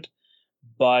cover it,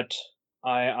 but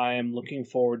I am looking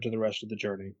forward to the rest of the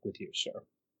journey with you, sir.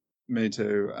 Me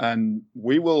too. And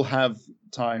we will have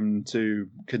time to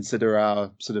consider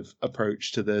our sort of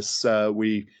approach to this.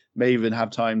 We may even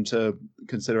have time to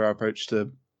consider our approach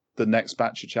to the next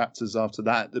batch of chapters after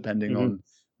that, depending on,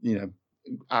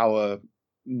 our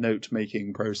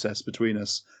note-making process between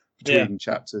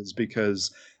chapters,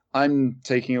 because I'm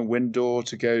taking a window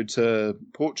to go to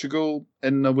Portugal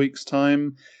in a week's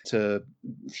time to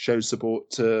show support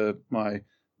to my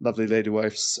lovely lady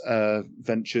wife's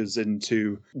ventures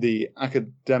into the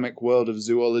academic world of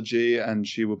zoology, and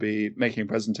she will be making a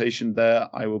presentation there.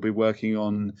 I will be working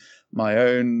on my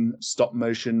own stop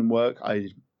motion work. I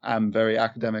am very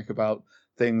academic about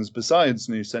things besides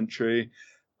New Century.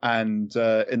 And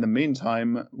in the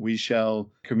meantime, we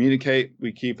shall communicate.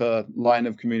 We keep a line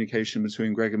of communication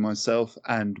between Greg and myself,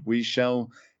 and we shall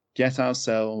get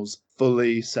ourselves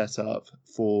fully set up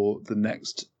for the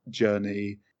next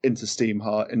journey into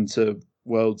Steamheart, into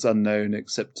worlds unknown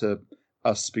except to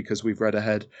us because we've read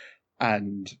ahead,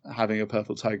 and having a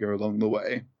purple tiger along the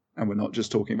way. And we're not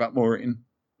just talking about Maureen.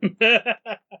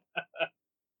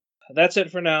 That's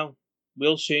it for now.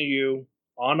 We'll see you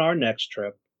on our next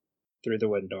trip through the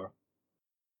window.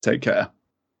 Take care.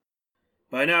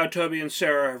 By now, Toby and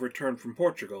Sarah have returned from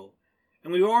Portugal,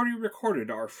 and we've already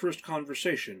recorded our first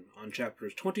conversation on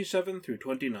chapters 27 through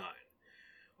 29,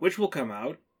 which will come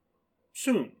out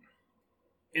soon.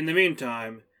 In the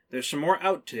meantime, there's some more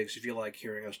outtakes if you like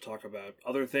hearing us talk about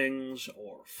other things,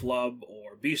 or flub,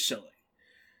 or be silly.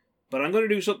 But I'm going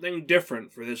to do something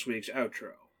different for this week's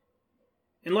outro.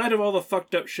 In light of all the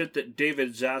fucked up shit that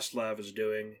David Zaslav is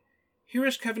doing, here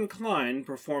is Kevin Kline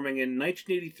performing in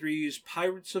 1983's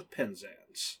Pirates of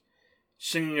Penzance,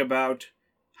 singing about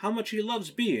how much he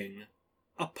loves being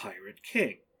a pirate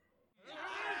king.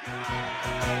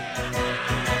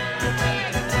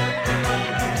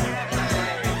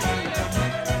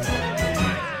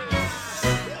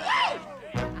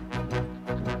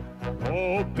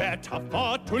 Oh, better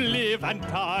far to live and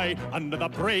die under the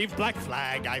brave black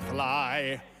flag I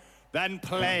fly than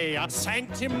play a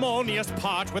sanctimonious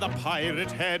part with a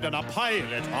pirate head and a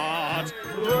pirate heart.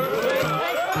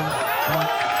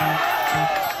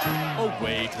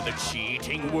 Away to the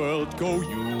cheating world go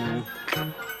you,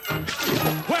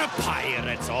 where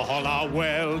pirates all are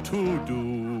well to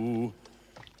do.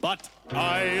 But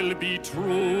I'll be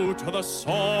true to the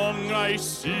song I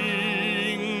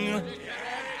sing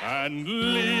and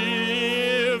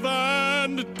live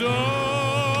and die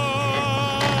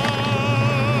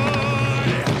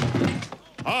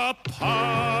a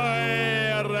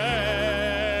pirate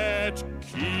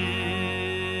king.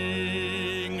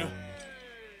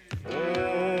 For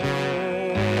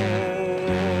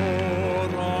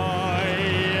I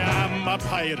am a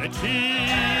pirate king,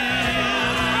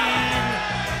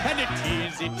 and it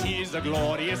is a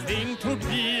glorious thing to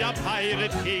be a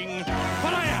pirate king. For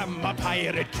I am a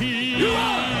pirate king. You are a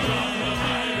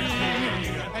pirate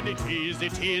king. And it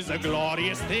is a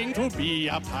glorious thing to be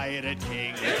a pirate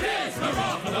king. It is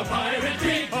hurrah for the pirate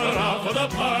king. Hurrah for the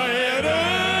pirate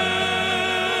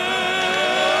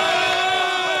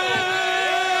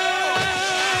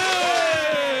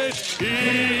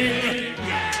king.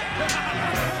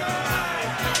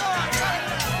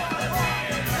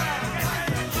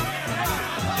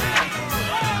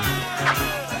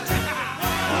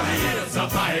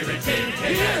 Pirate king,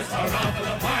 he is hurrah for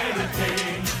the pirate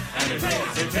king. And it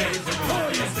is a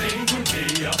glorious thing to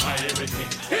be a pirate king.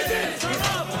 It is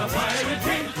hurrah for the pirate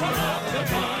king, hurrah for the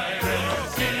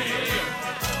pirate king.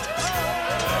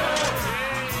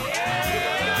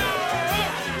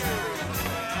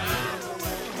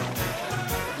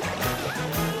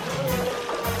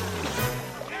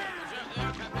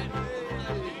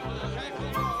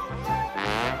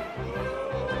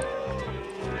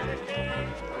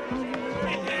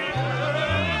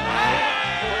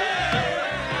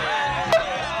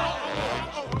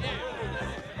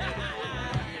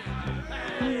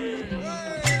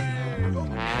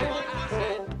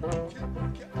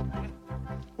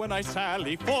 When I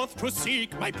sally forth to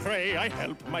seek my prey, I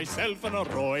help myself in a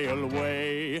royal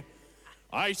way.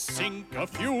 I sink a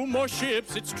few more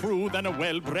ships, it's true, than a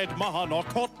well-bred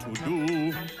monarch ought to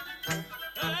do.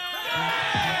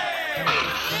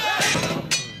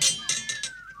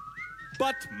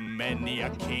 But many a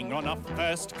king on a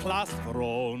first-class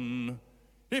throne,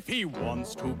 if he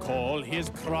wants to call his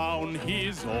crown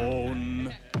his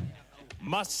own,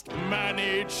 must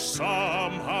manage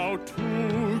somehow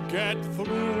to get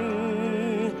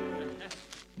through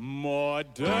more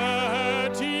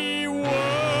dirty work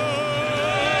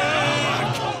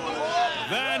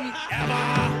than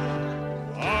ever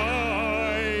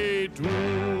I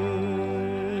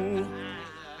do.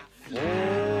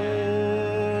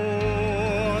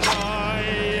 For I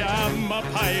am a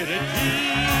pirate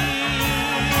king,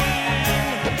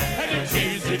 and it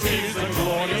is a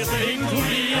glorious thing to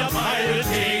be a pirate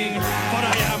king. For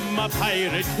I am a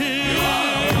pirate king. You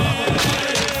are a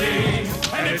pirate king.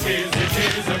 And it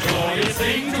is a glorious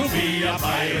thing to be a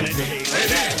pirate king. It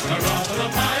is hurrah for the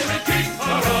pirate king.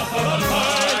 Hurrah for the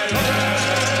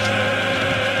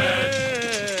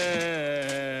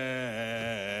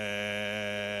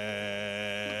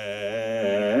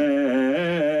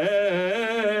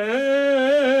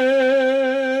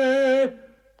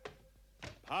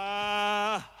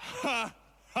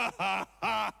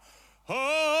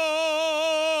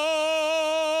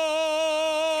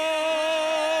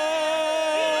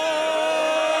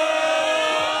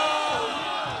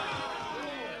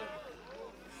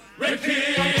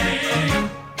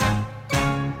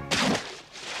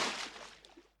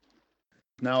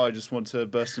now I just want to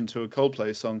burst into a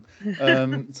Coldplay song.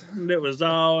 It was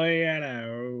all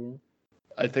yellow.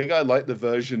 I think I like the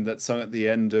version that's sung at the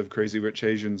end of Crazy Rich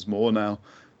Asians more now.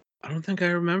 I don't think I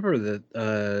remember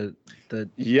that.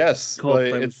 Yes,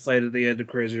 Coldplay was played at the end of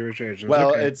Crazy Rich Asians.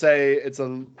 Well, okay. it's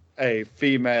a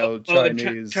female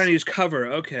Chinese cover.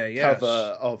 Okay, yes.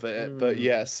 cover of it, but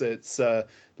yes, it's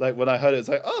like when I heard it, it's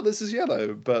like, oh, this is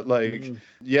Yellow, but like,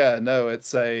 yeah, no,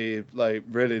 it's a like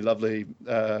really lovely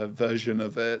version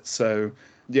of it. So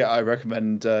yeah, I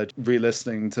recommend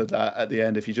re-listening to that at the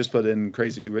end. If you just put in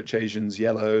Crazy Rich Asians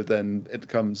Yellow, then it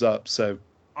comes up. So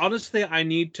honestly, I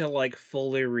need to like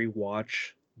fully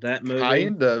rewatch that movie.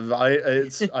 Kind of.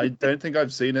 I don't think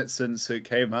I've seen it since it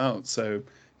came out. So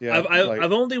yeah,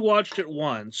 I've only watched it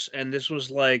once, and this was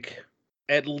like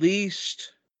at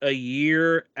least a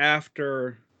year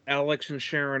after Alex and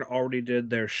Sharon already did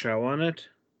their show on it.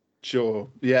 Sure.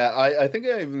 Yeah, I think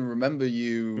I even remember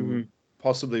you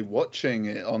possibly watching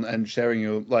it on and sharing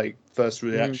your like first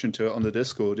reaction to it on the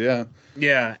Discord. Yeah.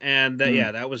 Yeah, and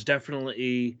that was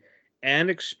definitely an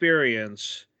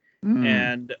experience.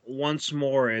 And once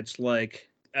more, it's like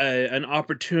an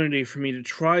opportunity for me to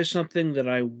try something that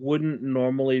I wouldn't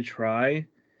normally try.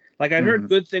 Like, I heard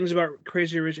good things about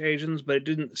Crazy Rich Asians, but it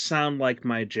didn't sound like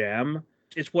my jam.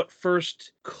 It's what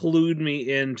first clued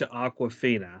me into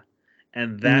Aquafina,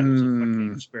 and that was a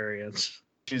fucking experience.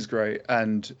 She's great,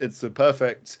 and it's the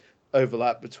perfect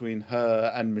overlap between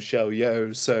her and Michelle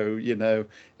Yeoh. So, you know,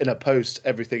 in a post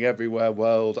Everything Everywhere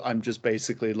world, I'm just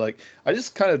basically like, I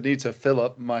just kind of need to fill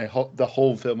up the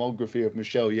whole filmography of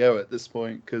Michelle Yeoh at this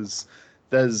point, because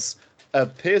there's a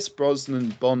Pierce Brosnan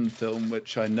Bond film,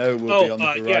 which I know will be on the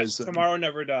horizon. Yes, Tomorrow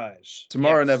Never Dies.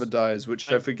 Tomorrow Never Dies, which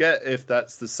I forget if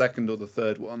that's the second or the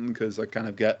third one, because I kind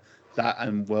of get that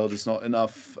and World Is Not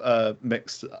Enough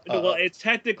mixed up. Well, it's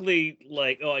technically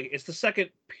like it's the second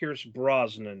Pierce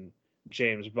Brosnan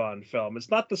James Bond film. It's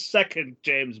not the second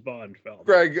James Bond film.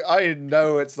 Greg, I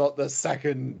know it's not the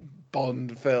second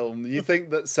Bond film. You think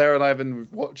that Sarah and I have been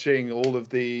watching all of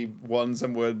the ones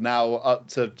and we're now up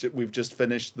to, we've just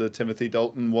finished the Timothy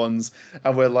Dalton ones,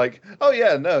 and we're like, oh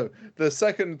yeah, no, the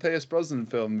second Pierce Brosnan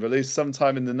film released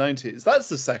sometime in the 90s. That's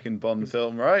the second Bond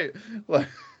film, right? Like,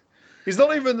 he's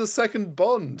not even the second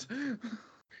Bond.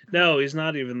 No, he's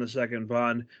not even the second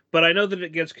Bond. But I know that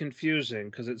it gets confusing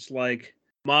because it's like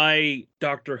my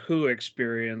Doctor Who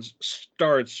experience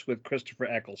starts with Christopher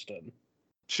Eccleston.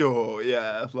 Sure,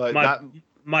 yeah, like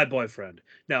my boyfriend.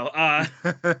 No, are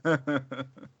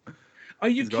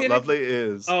you kidding? Got lovely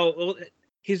ears. Oh, well,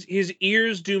 his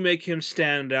ears do make him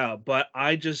stand out, but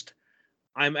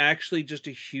I'm actually just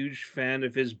a huge fan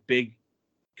of his big,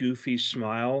 goofy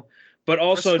smile. But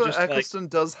also, just Eccleston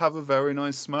does have a very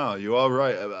nice smile. You are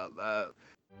right about that.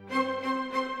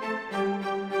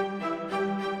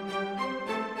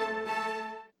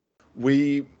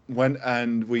 We went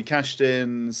and we cashed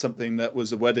in something that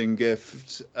was a wedding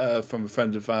gift from a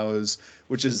friend of ours,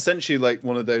 which is essentially like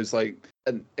one of those like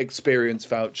an experience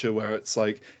voucher where it's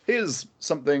like, here's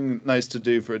something nice to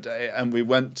do for a day. And we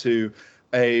went to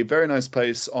a very nice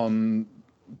place on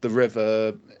the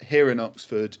river here in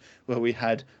Oxford where we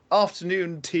had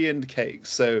afternoon tea and cakes.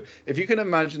 So if you can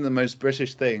imagine the most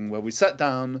British thing, where we sat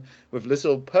down with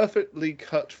little perfectly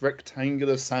cut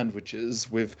rectangular sandwiches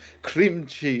with cream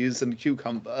cheese and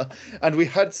cucumber, and we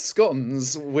had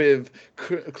scones with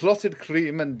clotted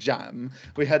cream and jam.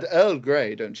 We had Earl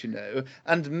Grey, don't you know,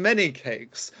 and many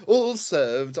cakes, all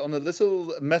served on a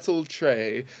little metal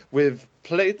tray with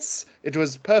plates. It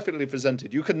was perfectly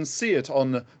presented. You can see it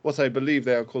on what I believe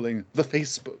they are calling the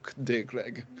Facebook, dear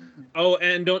Greg. Oh,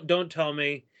 and don't tell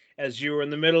me, as you were in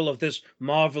the middle of this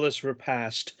marvelous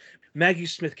repast, Maggie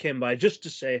Smith came by just to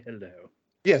say hello.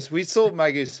 Yes, we saw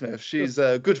Maggie Smith. She's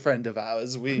a good friend of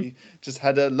ours. We just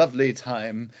had a lovely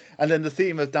time. And then the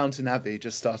theme of Downton Abbey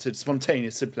just started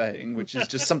spontaneously playing, which is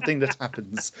just something that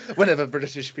happens whenever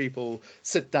British people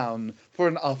sit down for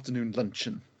an afternoon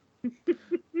luncheon.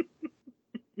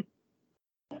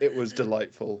 It was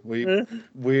delightful.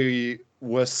 We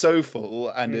were so full,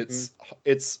 and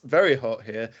it's very hot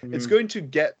here. It's going to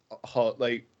get hot.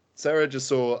 Like, Sarah just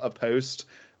saw a post,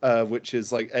 which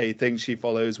is like a thing she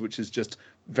follows, which is just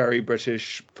very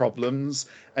British problems,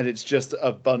 and it's just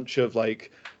a bunch of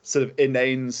like sort of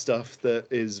inane stuff that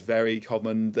is very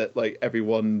common that like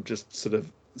everyone just sort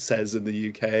of says in the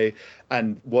UK.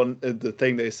 And the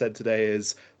thing they said today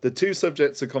is the two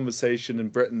subjects of conversation in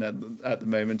Britain at the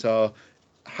moment are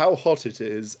how hot it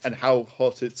is and how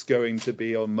hot it's going to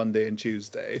be on Monday and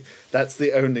Tuesday. That's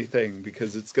the only thing,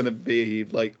 because it's going to be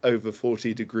like over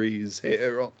 40 degrees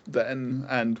here then,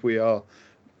 and we are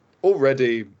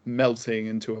already melting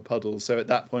into a puddle. So at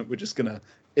that point, we're just going to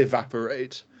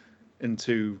evaporate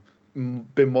into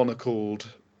bemonocled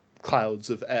clouds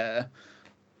of air.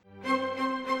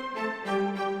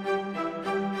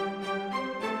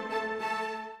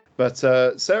 But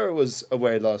Sarah was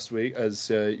away last week, as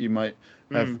you might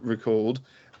have recalled,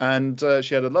 and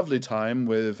she had a lovely time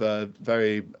with a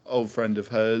very old friend of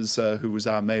hers who was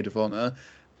our maid of honor.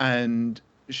 And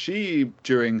she,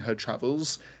 during her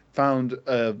travels, found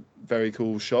a very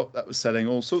cool shop that was selling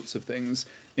all sorts of things,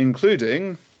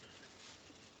 including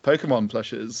Pokemon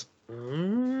plushes.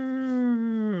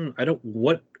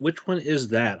 Which one is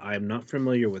that? I am not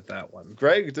familiar with that one.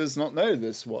 Greg does not know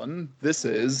this one. This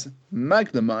is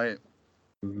Magnemite.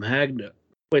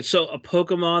 Wait, so a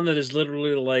Pokemon that is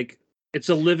literally like, it's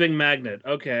a living magnet.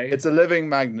 Okay. It's a living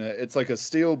magnet. It's like a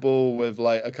steel ball with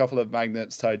like a couple of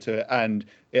magnets tied to it, and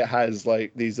it has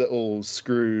like these little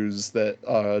screws that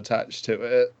are attached to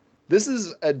it. This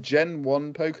is a Gen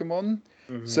 1 Pokemon.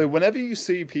 So whenever you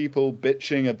see people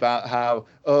bitching about how,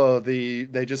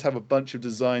 they just have a bunch of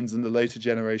designs in the later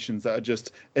generations that are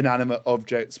just inanimate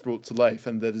objects brought to life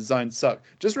and the designs suck,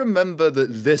 just remember that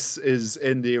this is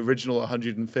in the original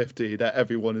 150 that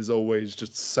everyone is always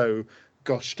just so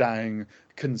gosh dang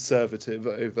conservative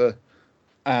over.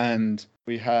 And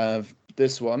we have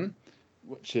this one,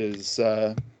 which is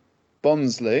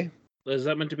Bonsley. Is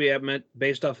that meant to be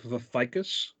based off of a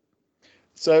ficus?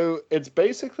 So it's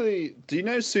basically, do you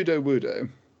know Sudowoodo?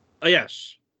 Oh,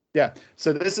 yes. Yeah,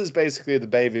 so this is basically the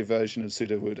baby version of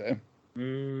Sudowoodo.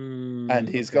 And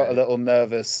he's got a little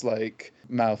nervous, like,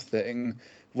 mouth thing,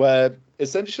 where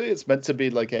essentially it's meant to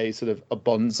be like a sort of a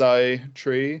bonsai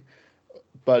tree,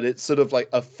 but it's sort of like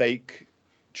a fake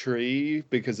tree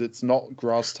because it's not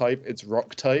grass type, it's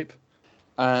rock type.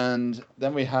 And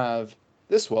then we have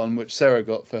this one, which Sarah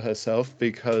got for herself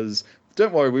because...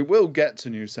 Don't worry, we will get to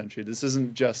New Century. This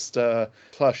isn't just a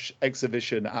plush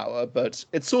exhibition hour, but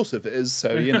it sort of is.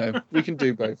 So, we can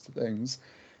do both things.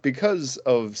 Because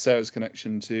of Sarah's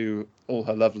connection to all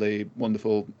her lovely,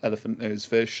 wonderful elephant nose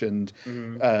fish, and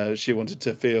she wanted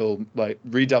to feel like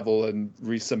redouble and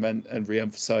re-cement and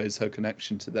re-emphasize her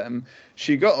connection to them,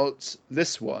 she got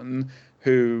this one,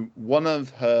 who one of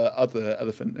her other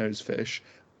elephant nose fish.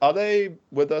 Are they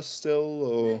with us still,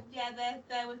 or? Yeah,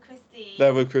 they're with Christine.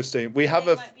 They're with Christine. We have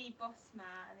might be Boss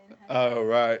Man. Oh,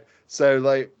 right. So,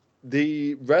 like,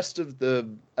 the rest of the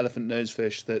elephant nose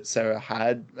fish that Sarah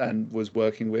had and was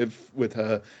working with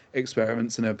her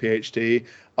experiments in her PhD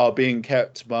are being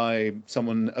kept by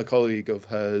a colleague of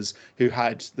hers, who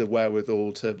had the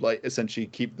wherewithal to, like, essentially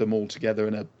keep them all together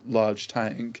in a large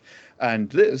tank. And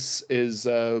this is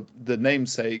the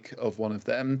namesake of one of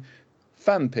them,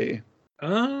 Phanpy.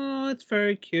 Oh, it's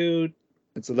very cute.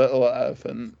 It's a little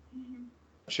elephant.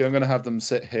 Actually, I'm going to have them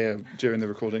sit here during the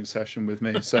recording session with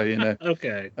me, so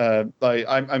Okay.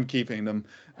 I'm keeping them.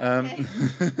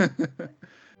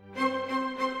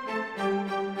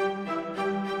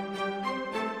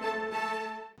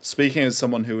 Speaking as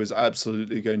someone who is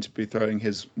absolutely going to be throwing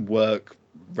his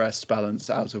work-rest balance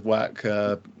out of whack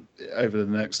over the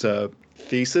next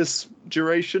thesis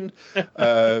duration.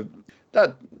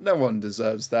 That no one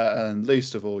deserves that, and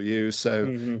least of all you.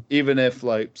 So even if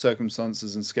like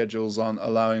circumstances and schedules aren't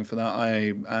allowing for that,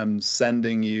 I am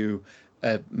sending you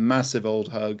a massive old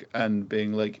hug and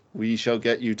being like, we shall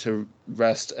get you to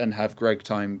rest and have Greg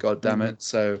time. God damn it!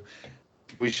 So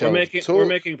we shall. We're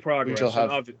making progress. We shall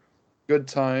have good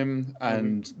time,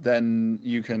 and then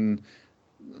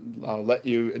I'll let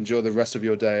you enjoy the rest of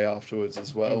your day afterwards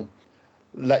as well.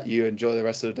 Let you enjoy the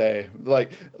rest of the day.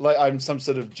 Like I'm some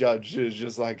sort of judge who's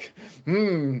just like,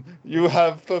 you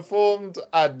have performed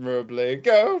admirably.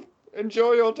 Go,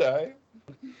 enjoy your day.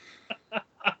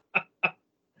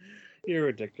 You're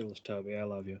ridiculous, Toby. I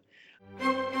love you.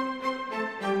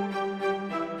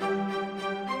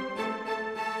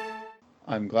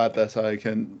 I'm glad that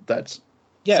that's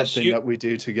something that we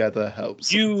do together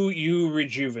helps. You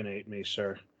rejuvenate me,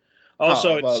 sir.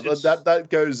 Also, it's... that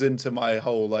goes into my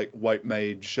whole like white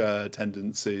mage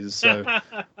tendencies. So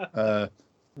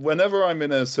whenever I'm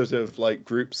in a sort of like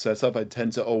group setup, I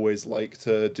tend to always like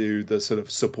to do the sort of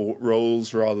support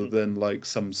roles rather than like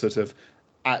some sort of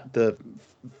at the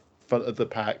front of the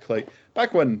pack. Like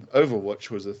back when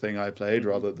Overwatch was a thing I played,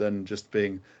 rather than just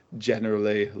being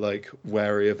generally like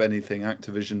wary of anything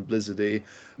Activision Blizzardy,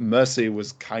 Mercy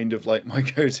was kind of like my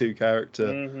go-to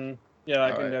character. Yeah,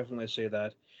 I can definitely see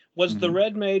that. Was the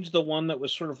Red Mage the one that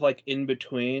was sort of like in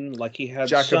between? Like he had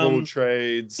Jack of all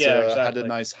trades, had a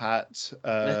nice hat.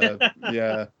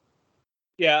 Yeah.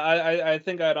 Yeah, I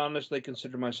think I'd honestly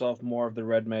consider myself more of the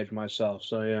Red Mage myself,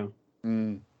 so yeah.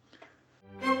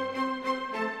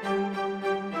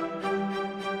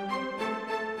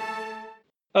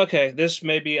 Okay, this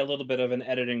may be a little bit of an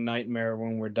editing nightmare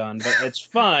when we're done, but it's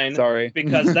fine. Sorry.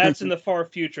 Because that's in the far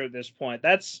future at this point.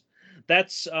 That's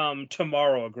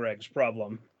tomorrow Greg's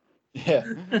problem. Yeah.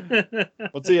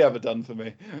 What's he ever done for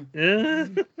me?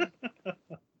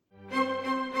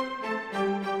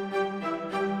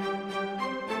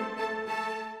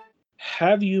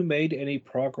 Have you made any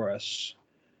progress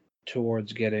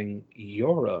towards getting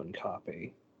your own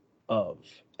copy of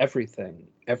Everything,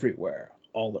 Everywhere,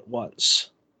 All at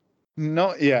Once?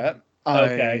 Not yet.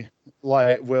 Okay.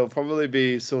 We'll probably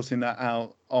be sorting that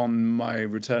out on my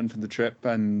return from the trip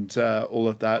and all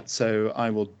of that. So I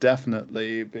will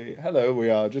definitely be. Hello, we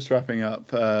are just wrapping up,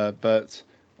 but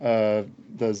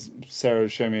there's Sarah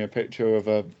showing me a picture of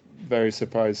a very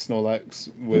surprised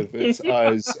Snorlax with its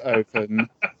eyes open,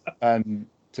 and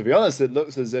to be honest, it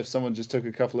looks as if someone just took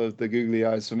a couple of the googly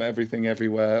eyes from Everything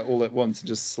Everywhere all at once and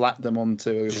just slapped them onto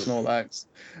a Snorlax.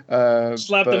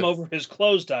 Slap them over his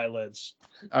closed eyelids.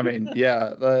 I mean,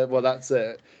 yeah. Well, that's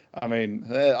it. I mean,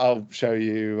 I'll show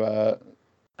you. Oh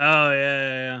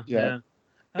yeah.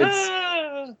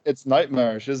 It's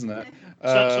nightmarish, isn't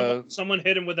it? Someone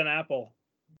hit him with an apple.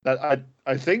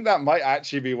 I think that might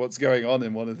actually be what's going on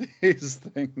in one of these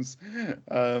things.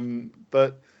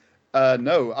 But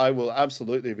no, I will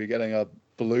absolutely be getting a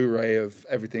Blu-ray of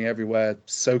Everything Everywhere,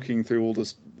 soaking through all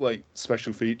the like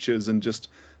special features and just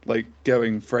like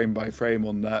going frame by frame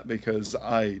on that, because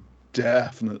I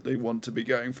definitely want to be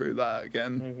going through that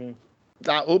again. Mm-hmm.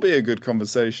 That will be a good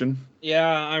conversation. Yeah,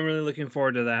 I'm really looking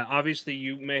forward to that. Obviously,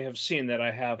 you may have seen that I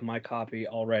have my copy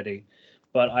already,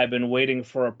 but I've been waiting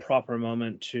for a proper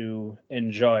moment to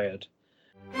enjoy it.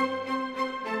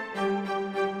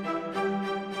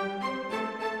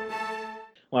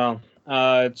 Well,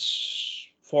 it's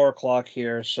 4:00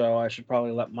 here, so I should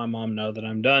probably let my mom know that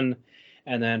I'm done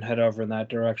and then head over in that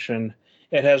direction.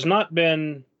 It has not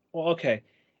been... Well, okay.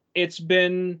 It's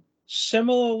been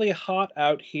similarly hot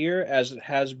out here as it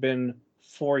has been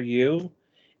for you.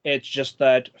 It's just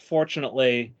that,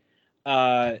 fortunately,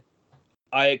 I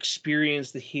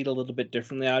experience the heat a little bit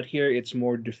differently out here. It's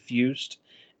more diffused.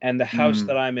 And the house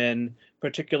that I'm in,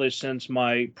 particularly since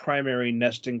my primary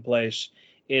nesting place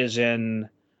is in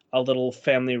a little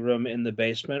family room in the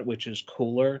basement, which is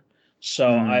cooler. So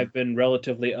I've been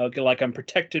relatively... Like, I'm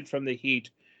protected from the heat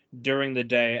during the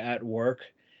day at work,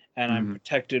 and I'm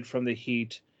protected from the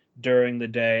heat during the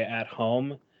day at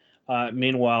home.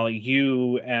 Meanwhile,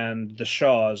 you and the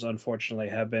Shaws, unfortunately,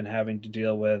 have been having to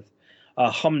deal with a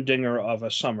humdinger of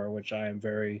a summer, which I am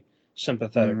very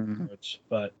sympathetic towards.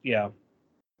 But yeah.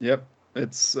 Yep.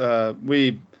 It's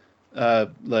we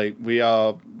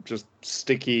are just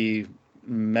sticky,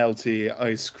 melty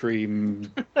ice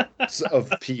cream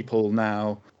of people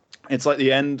now. It's like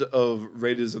the end of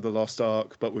Raiders of the Lost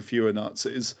Ark, but with fewer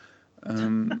Nazis.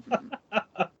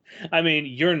 I mean,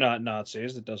 you're not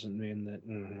Nazis. That doesn't mean that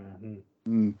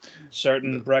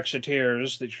certain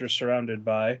Brexiteers that you're surrounded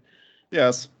by.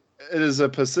 Yes, it is a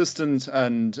persistent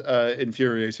and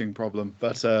infuriating problem,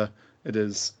 but it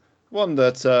is one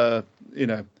that,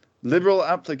 liberal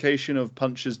application of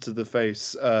punches to the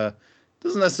face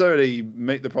doesn't necessarily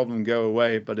make the problem go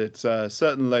away, but it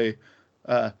certainly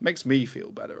makes me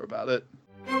feel better about it.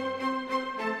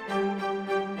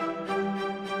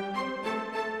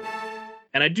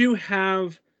 And I do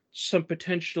have some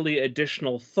potentially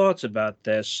additional thoughts about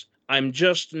this. I'm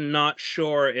just not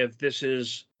sure if this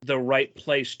is the right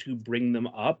place to bring them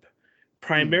up,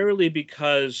 primarily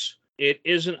because it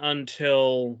isn't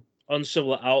until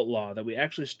Uncivil Outlaw that we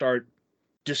actually start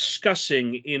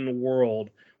discussing in-world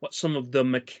what some of the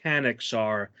mechanics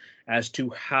are as to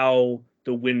how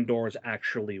the wind doors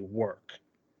actually work.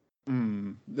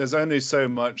 There's only so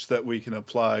much that we can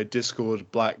apply Discord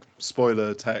black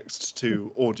spoiler text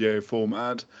to audio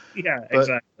format. Yeah,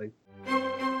 exactly.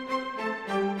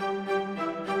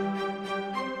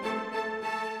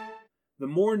 The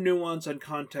more nuance and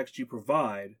context you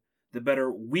provide, the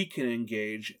better we can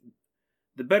engage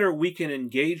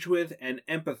with and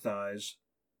empathize.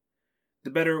 The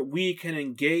better we can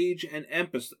engage and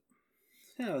empathize.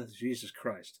 Oh, Jesus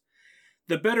Christ.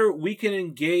 The better we can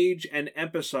engage and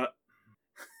empathize.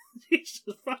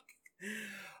 Jesus fuck.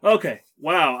 Okay,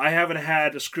 wow, I haven't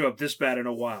had a screw up this bad in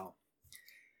a while.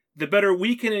 The better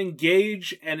we can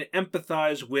engage and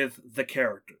empathize with the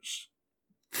characters.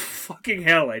 Fucking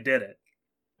hell, I did it.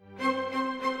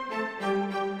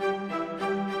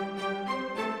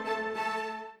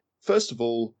 First of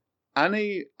all,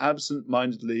 Annie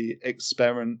absent-mindedly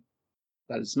experiment.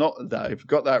 That is not that I've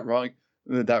got that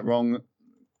wrong.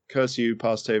 Curse you,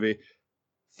 past Toby.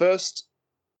 First,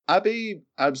 Abby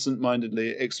absent-mindedly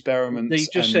experiments. They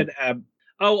just said Ab.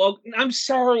 Oh, I'm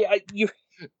sorry.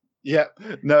 Yep.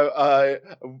 No,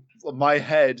 my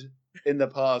head in the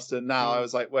past and now I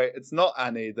was like, wait, it's not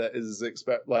Annie that is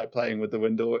playing with the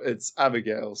window, it's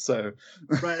Abigail. So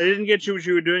Right, I didn't get you what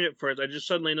you were doing at first. I just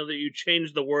suddenly know that you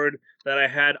changed the word that I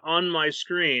had on my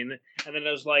screen, and then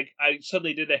I was like, I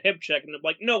suddenly did a hip check, and I'm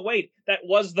like, no, wait, that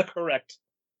was the correct.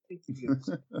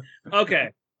 Okay.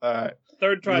 All right.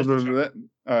 Third try. All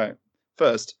right.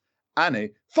 First,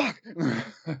 Annie. Fuck.